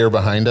behind you. Right here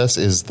behind us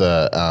is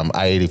the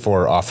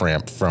I-84 off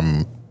ramp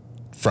from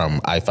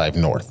I-5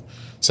 North.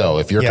 So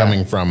if you're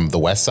coming from the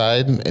west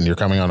side and you're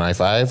coming on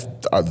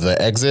I-5, the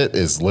exit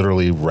is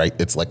literally right.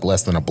 It's like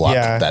less than a block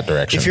that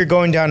direction. If you're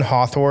going down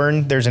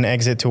Hawthorne, there's an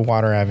exit to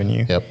Water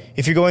Avenue.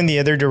 If you're going the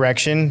other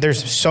direction,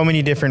 there's so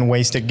many different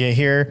ways to get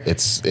here.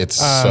 It's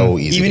so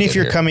easy. Even if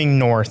you're coming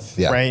north,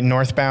 right?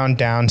 Northbound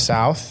down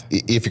south.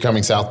 If you're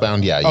coming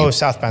southbound,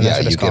 southbound.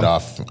 That's what you get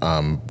off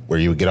where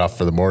you would get off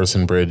for the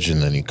Morrison Bridge,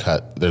 and then you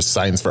cut. There's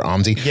signs for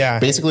OMSI.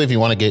 Basically, if you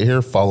want to get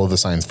here, follow the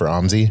signs for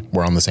OMSI.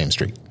 We're on the same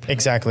street.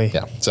 Exactly.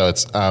 Yeah. So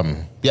it's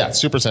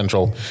super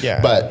central.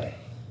 But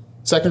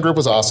second group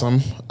was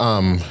awesome.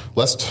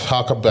 Let's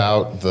talk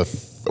about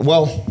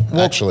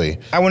actually,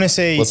 I want to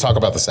say let's talk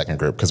about the second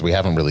group because we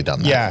haven't really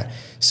done that. Yeah.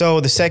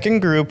 So the second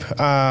group,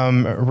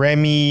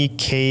 Remy,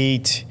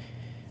 Kate,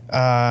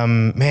 I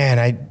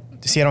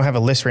don't have a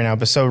list right now,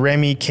 but so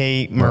Remy,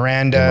 Kate,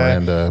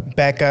 Miranda,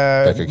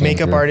 Becca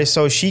makeup artist.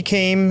 So she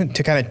came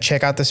to kind of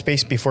check out the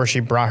space before she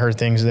brought her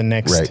things to the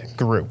next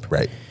group.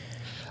 Right.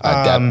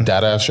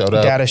 Dada showed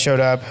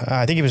up.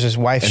 I think it was his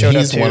wife showed up too.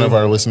 He's one of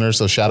our listeners,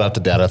 so shout out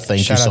to Dada.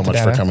 Thank you so much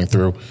for coming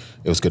through.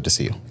 It was good to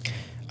see you.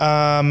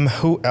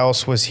 Who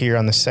else was here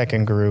on the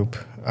second group?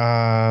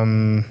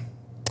 Let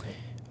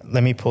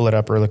me pull it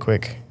up really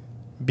quick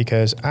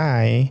because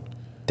I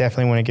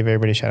definitely want to give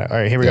everybody a shout out. All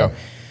right, here we go.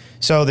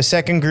 So the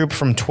second group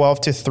from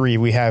 12 to 3,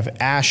 we have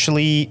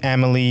Ashley,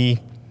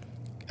 Emily,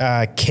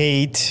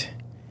 Kate,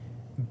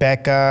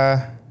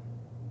 Becca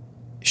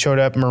showed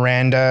up,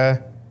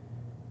 Miranda.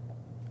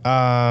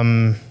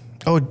 Oh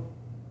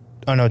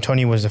no,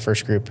 Tony was the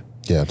first group.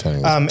 Yeah, Tony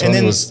was.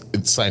 Tony was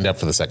signed up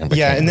for the second.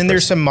 And then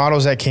there's some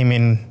models that came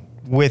in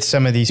with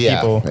some of these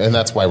people. And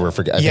that's why we're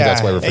forgetting. I think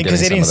that's why we're forgetting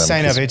because they didn't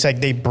sign up. It's like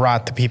they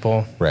brought the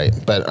people. Right.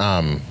 But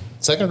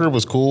second group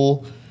was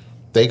cool.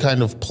 they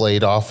kind of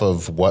played off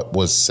of what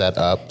was set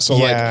up. So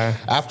like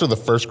after the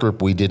first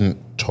group, we didn't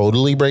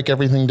totally break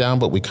everything down,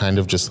 but we kind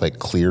of just like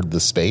cleared the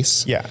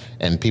space. Yeah.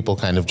 And people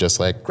kind of just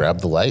like grabbed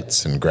the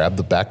lights and grabbed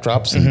the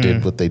backdrops and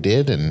did what they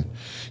did. And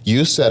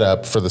you set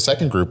up for the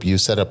second group, you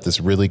set up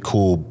this really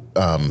cool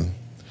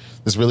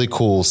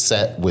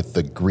set with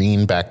the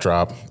green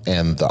backdrop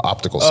and the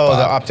optical spot. Oh,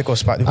 the optical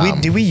spot.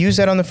 Did we use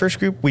that on the first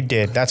group? We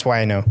did. That's why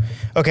I know.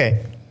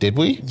 Okay. Did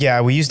we?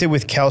 Yeah, we used it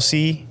with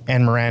Kelsey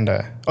and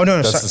Miranda. Oh, no.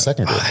 That's the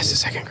second group. Oh, that's the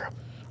second group.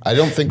 I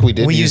don't think we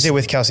did. We used it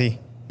with Kelsey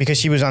because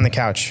she was on the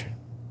couch.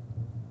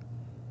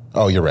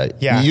 Oh, you're right.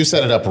 Yeah. You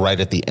set it up right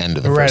at the end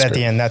of the first Right group. at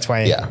the end. That's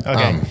why. Yeah.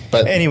 Okay.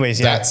 But anyways,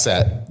 yeah. That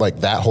set, like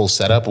that whole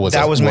setup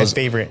was my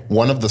favorite.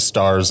 One of the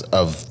stars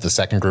of the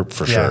second group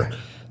for sure.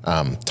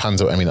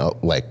 Tons of,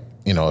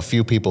 a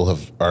few people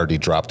have already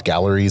dropped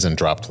galleries and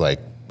dropped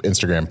like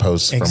Instagram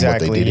posts from what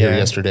they did here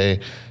yesterday,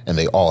 and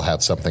they all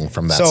have something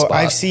from that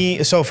spot.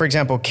 So for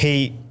example,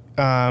 Kate,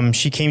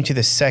 she came to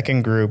the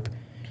second group,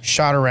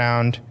 shot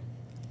around,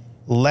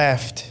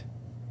 left.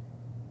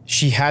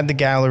 She had the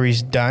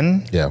galleries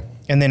done. Yeah.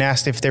 And then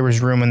asked if there was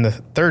room in the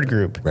third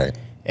group. Right.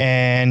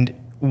 And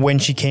when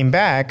she came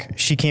back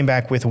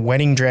with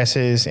wedding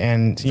dresses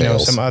and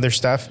some other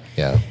stuff.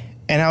 Yeah.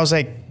 And I was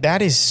like,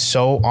 that is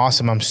so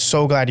awesome. I'm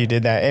so glad you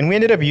did that. And we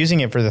ended up using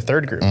it for the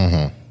third group.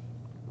 Mm-hmm.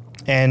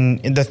 And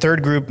in the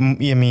third group,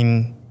 I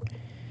mean,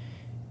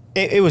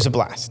 it was a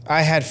blast.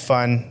 I had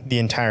fun the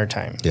entire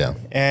time. Yeah.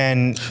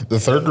 And the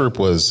third group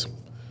was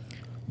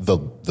the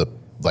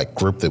like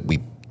group that we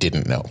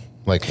didn't know.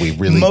 Like we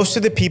really. Most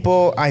of the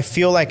people I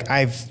feel like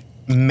I've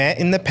met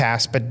in the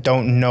past, but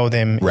don't know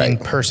them in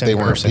person. They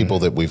weren't people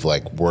that we've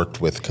like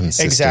worked with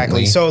consistently.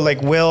 Exactly. So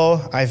like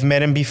Will, I've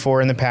met him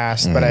before in the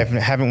past, but I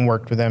haven't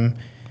worked with him.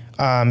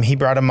 He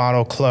brought a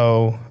model,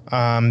 Chloe.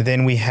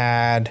 Then we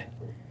had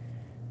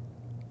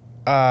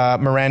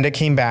Miranda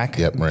came back.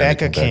 Yep,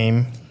 Becca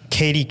came.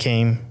 Katie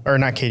came. Or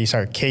not Katie,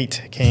 sorry.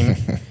 Kate came.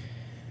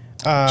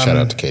 Shout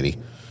out to Katie.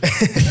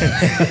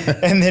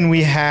 And then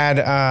we had,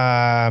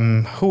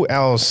 who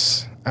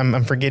else?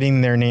 I'm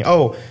forgetting their name.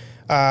 Oh,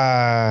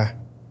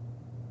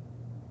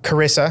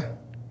 Carissa.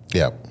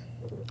 Yep.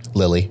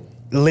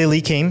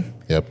 Lily came.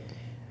 Yep.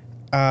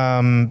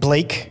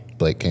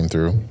 Blake came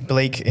through.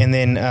 Blake and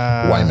then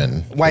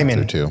Wyman came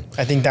through too.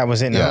 I think that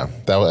was it. Yeah,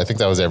 I think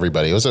that was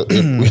everybody.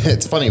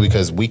 It's funny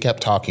because we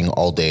kept talking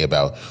all day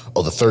about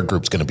the third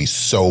group's going to be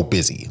so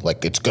busy.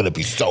 Like it's going to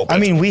be so busy. I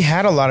mean, we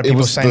had a lot of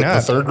people sign up.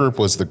 The third group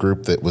was the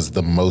group that was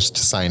the most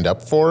signed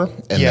up for,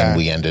 and then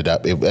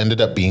it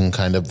ended up being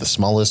kind of the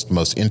smallest,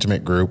 most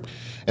intimate group,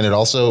 and it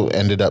also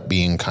ended up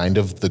being kind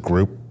of the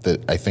group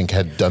that I think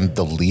had done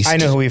the least. I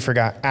know who we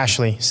forgot.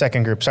 Ashley,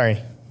 second group.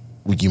 Sorry.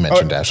 You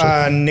mentioned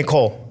Ashley.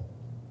 Nicole.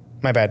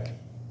 My bad.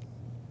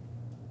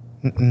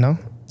 No?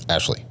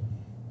 Ashley.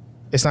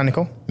 It's not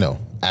Nicole? No.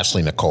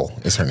 Ashley Nicole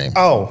is her name.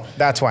 Oh,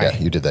 that's why. Yeah,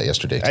 you did that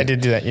yesterday too. I did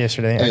do that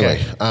yesterday.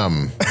 Anyway,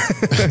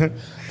 okay.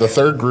 The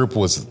third group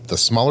was the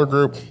smaller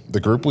group,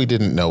 the group we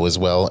didn't know as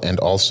well, and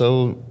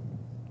also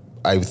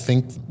I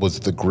think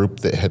was the group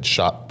that had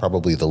shot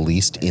probably the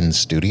least in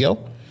studio.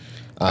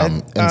 I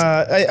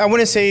want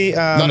to say...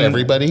 not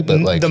everybody, but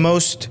like... The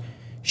most...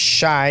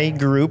 shy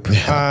group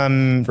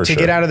to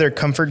get out of their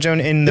comfort zone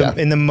in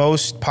the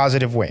most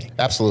positive way.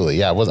 Absolutely.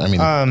 Yeah. I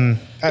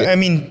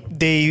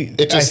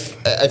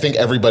think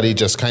everybody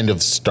just kind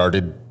of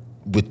started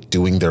with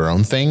doing their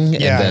own thing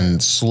and then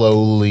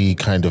slowly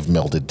kind of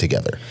melded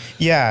together.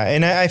 Yeah.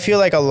 And I feel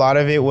like a lot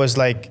of it was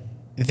like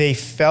they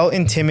felt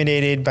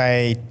intimidated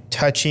by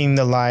touching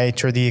the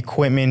light or the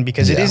equipment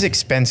because it is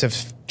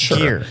expensive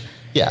gear.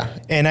 Yeah.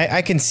 And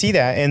I can see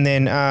that. And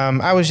then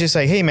I was just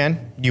like, hey,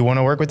 man, do you want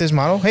to work with this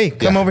model? Hey,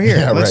 come over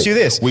here. Let's do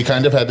this. We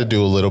kind of had to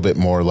do a little bit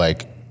more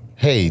like,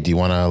 hey, do you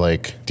want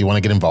to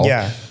get involved?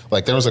 Yeah.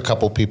 Like there was a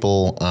couple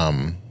people,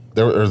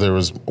 there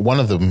was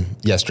one of them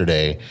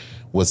yesterday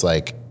was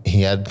like,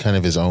 he had kind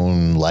of his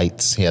own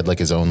lights. He had like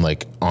his own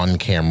like on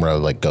camera,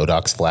 like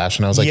Godox flash.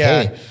 And I was like,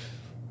 hey,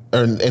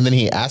 and then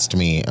he asked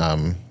me,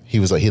 he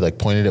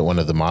pointed at one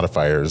of the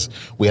modifiers.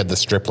 We had the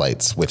strip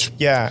lights, which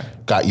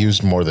got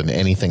used more than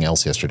anything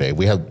else yesterday.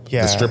 We have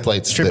the strip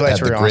lights that had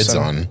the grids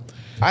on.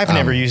 I've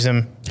never used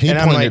them. He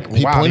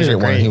pointed at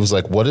one and he was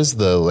like, what is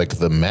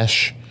the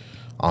mesh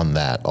on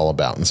that all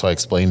about? And so I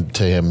explained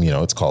to him,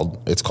 it's called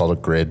a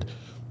grid.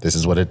 This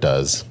is what it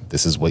does.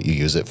 This is what you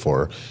use it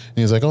for. And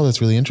he was like, oh,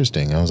 that's really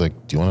interesting. I was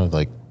like, do you want to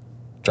like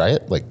try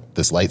it? Like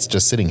this light's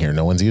just sitting here.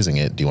 No one's using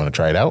it. Do you want to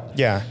try it out?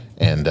 Yeah.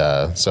 And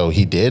so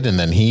he did. And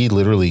then he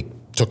literally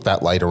took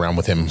that light around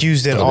with him.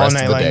 Used it all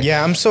night long.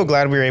 Yeah, I'm so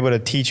glad we were able to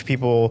teach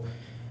people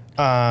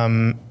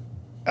a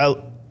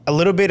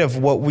little bit of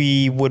what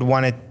we would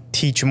want to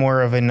teach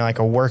more of in like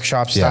a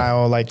workshop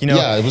style. Like,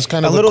 it was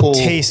kind of a little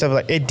taste of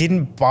like, it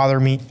didn't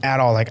bother me at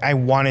all. Like I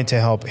wanted to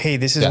help. Hey,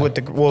 this is what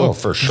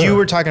for sure. You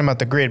were talking about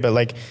the grid, but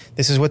like,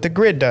 this is what the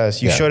grid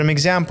does. You showed him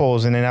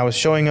examples. And then I was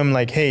showing him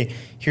like, hey,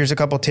 here's a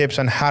couple tips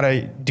on how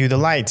to do the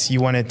lights. You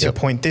want it to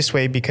point this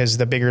way because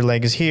the bigger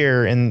leg is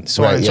here and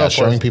so on and so forth.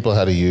 Showing people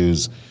how to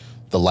use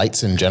the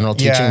lights in general,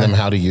 teaching them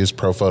how to use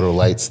ProPhoto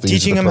lights,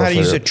 teaching them how to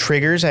use the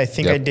triggers. I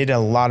think I did a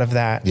lot of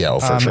that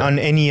on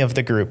any of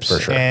the groups. For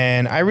sure.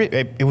 And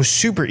it was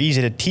super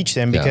easy to teach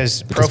them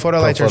because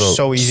ProPhoto lights are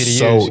so easy to use.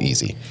 So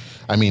easy.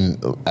 I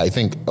mean, I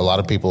think a lot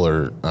of people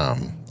are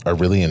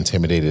really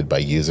intimidated by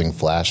using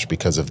Flash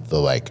because of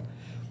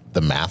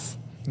the math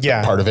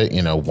part of it.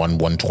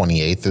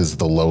 1/128th is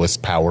the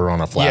lowest power on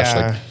a Flash.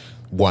 Like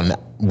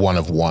one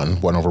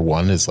over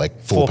one is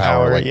like full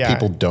power. Like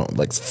people don't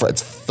that's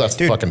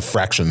fucking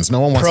fractions.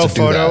 No one wants to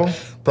do that.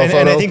 ProPhoto,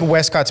 and I think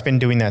Westcott's been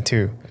doing that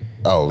too.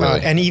 Oh,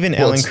 really? And even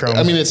Elinchrom.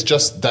 I mean,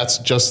 that's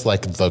just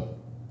like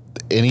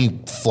any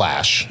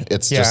Flash.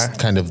 It's just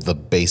kind of the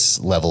base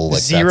level.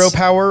 Like 0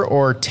 power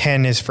or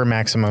 10 is for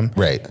maximum.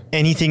 Right.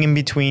 Anything in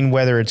between,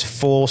 whether it's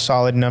full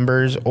solid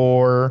numbers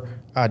or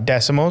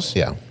decimals.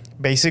 Yeah.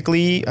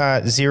 Basically,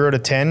 0 to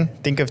 10.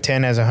 Think of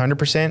 10 as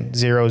 100%,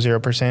 0,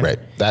 0%. Right.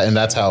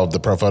 That's how the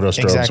ProPhoto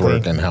strobes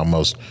work and how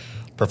most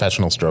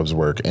professional strobes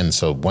work. And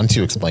so once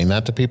you explain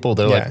that to people,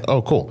 they're like,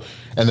 "Oh, cool."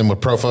 And then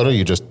with ProPhoto,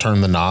 you just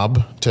turn the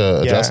knob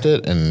to adjust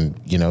it, and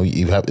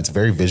it's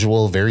very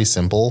visual, very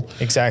simple.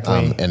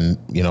 Exactly. And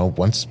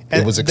once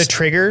it was the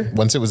trigger,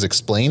 once it was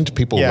explained,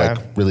 people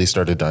really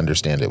started to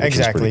understand it, which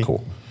is pretty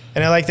cool.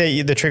 And I like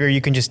that the trigger,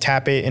 you can just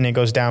tap it and it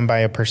goes down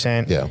by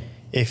 1%. Yeah.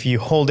 If you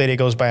hold it, it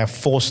goes by a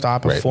full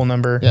stop, a full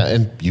number. Yeah,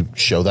 and you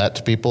show that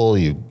to people,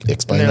 you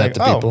explain that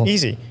to people. Oh,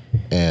 easy.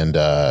 And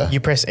you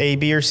press A,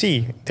 B, or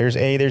C. There's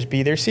A, there's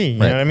B, there's C. You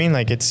know what I mean?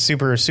 Like, it's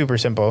super, super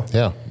simple.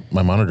 Yeah.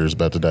 My monitor's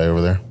about to die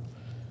over there.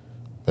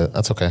 But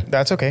that's okay.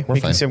 That's okay.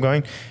 We can still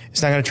going.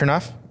 It's not going to turn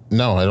off?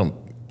 No, I don't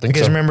think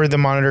Because so. remember, the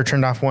monitor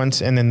turned off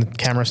once and then the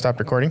camera stopped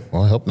recording?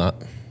 Well, I hope not.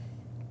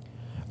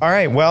 All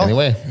right. Well,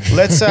 anyway.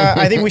 let's,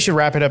 I think we should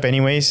wrap it up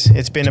anyways.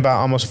 It's been about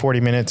almost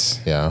 40 minutes.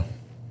 Yeah.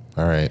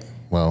 All right.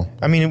 Well,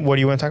 I mean, what do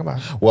you want to talk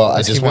about? Well,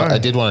 I did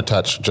want to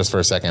touch just for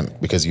a second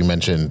because you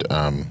mentioned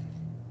well,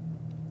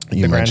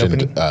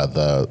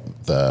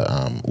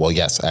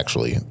 yes,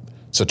 actually.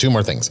 So 2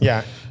 more things.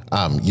 Yeah.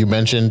 You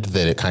mentioned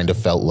that it kind of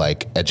felt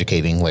like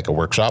educating, like a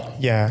workshop.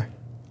 Yeah.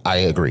 I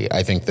agree.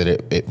 I think that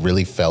it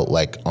really felt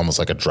like almost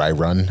like a dry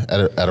run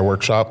at a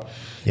workshop.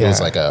 Yeah. It was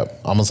like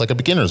almost like a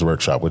beginner's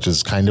workshop, which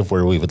is kind of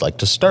where we would like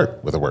to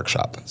start with a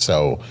workshop.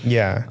 So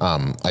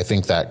I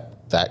think that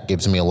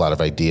gives me a lot of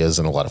ideas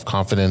and a lot of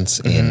confidence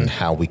in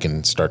how we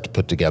can start to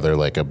put together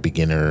like a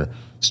beginner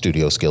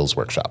studio skills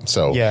workshop.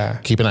 So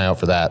keep an eye out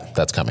for that.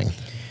 That's coming.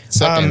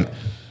 Second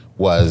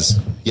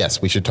yes,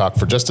 we should talk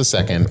for just a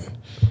second.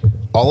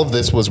 All of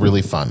this was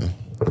really fun.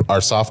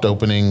 Our soft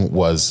opening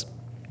was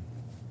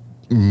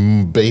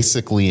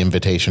basically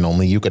invitation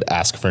only. You could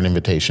ask for an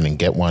invitation and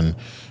get one,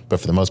 but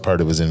for the most part,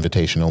 it was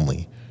invitation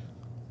only.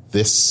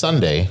 This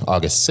Sunday,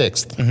 August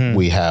 6th,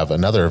 we have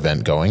another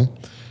event going.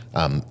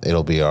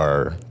 It'll be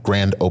our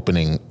grand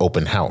opening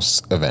open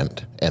house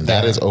event, and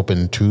that is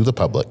open to the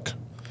public.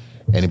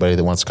 Anybody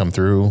that wants to come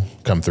through,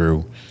 come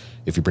through.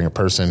 If you bring a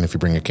person, if you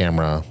bring a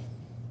camera,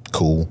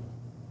 cool.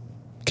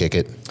 Kick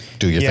it,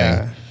 do your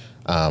thing.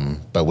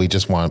 But we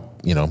just want,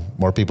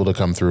 more people to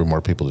come through,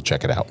 more people to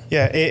check it out.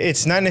 Yeah,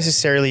 it's not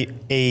necessarily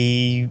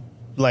a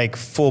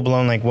full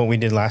blown like what we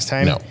did last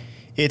time. No.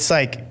 It's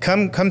like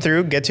come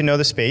through, get to know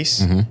the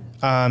space,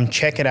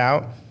 check it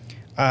out.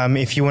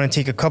 If you want to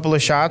take a couple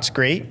of shots,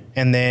 great.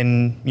 And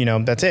then,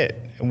 that's it.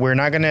 We're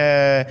not going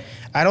to,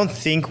 I don't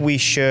think we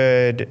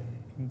should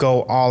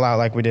go all out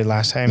like we did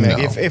last time. No.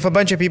 Like if a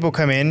bunch of people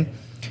come in,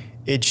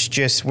 it's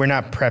just, we're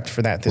not prepped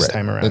for that this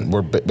time around.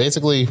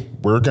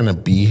 We're going to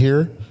be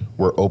here.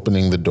 We're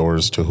opening the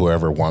doors to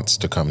whoever wants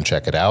to come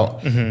check it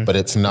out. But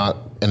it's not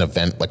an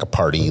event like a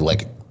party,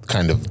 like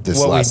kind of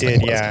this last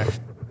thing was.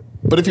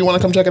 But if you want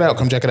to come check it out,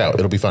 come check it out.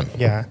 It'll be fun.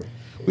 Yeah.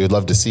 We would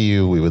love to see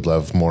you. We would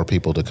love more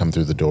people to come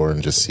through the door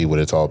and just see what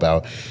it's all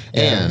about.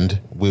 Yeah.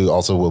 And we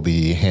also will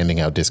be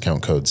handing out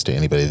discount codes to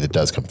anybody that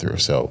does come through.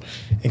 So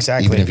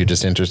even if you're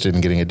just interested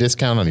in getting a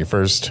discount on your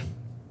first,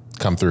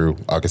 come through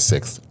August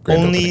 6th.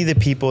 Only the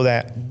people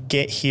that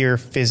get here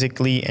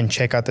physically and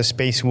check out the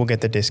space will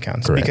get the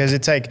discounts. Correct. Because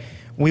it's like,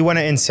 we want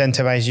to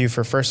incentivize you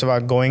for, first of all,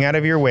 going out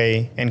of your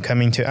way and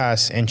coming to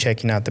us and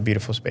checking out the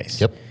beautiful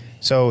space. Yep.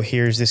 So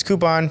here's this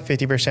coupon,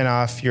 50%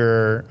 off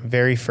your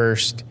very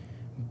first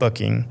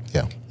booking.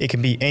 Yeah. It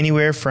can be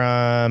anywhere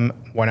from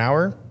 1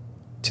 hour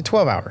to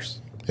 12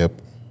 hours. Yep.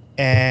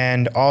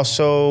 And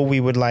also we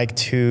would like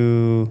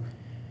to,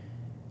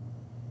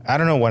 I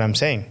don't know what I'm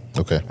saying.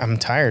 Okay. I'm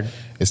tired.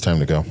 It's time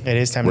to go. It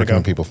is time to go. Where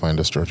can people find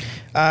us, George?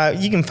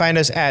 You can find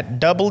us at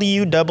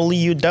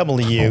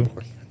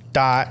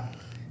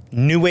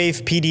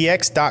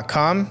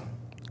www.newwavepdx.com.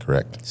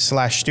 Correct.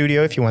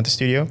 /studio if you want the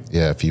studio.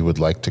 Yeah, if you would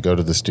like to go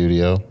to the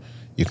studio,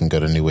 you can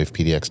go to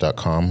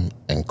newwavepdx.com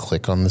and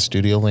click on the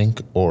studio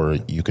link, or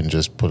you can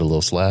just put a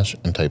little slash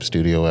and type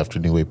studio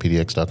after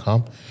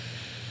newwavepdx.com.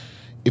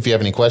 If you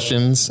have any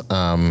questions,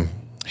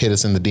 hit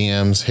us in the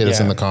DMs, hit us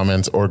in the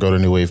comments, or go to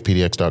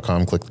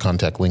newwavepdx.com, click the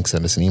contact link,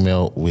 send us an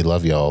email. We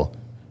love y'all.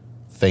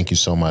 Thank you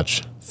so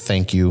much.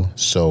 Thank you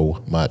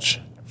so much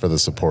for the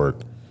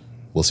support.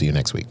 We'll see you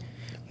next week.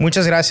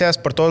 Muchas gracias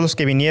por todos los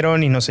que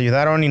vinieron y nos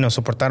ayudaron y nos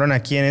soportaron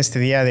aquí en este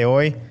día de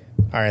hoy.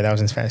 All right, that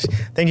was in Spanish.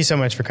 Thank you so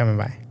much for coming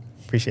by.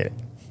 Appreciate it.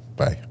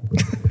 Bye.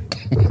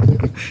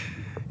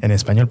 En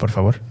español, por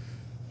favor.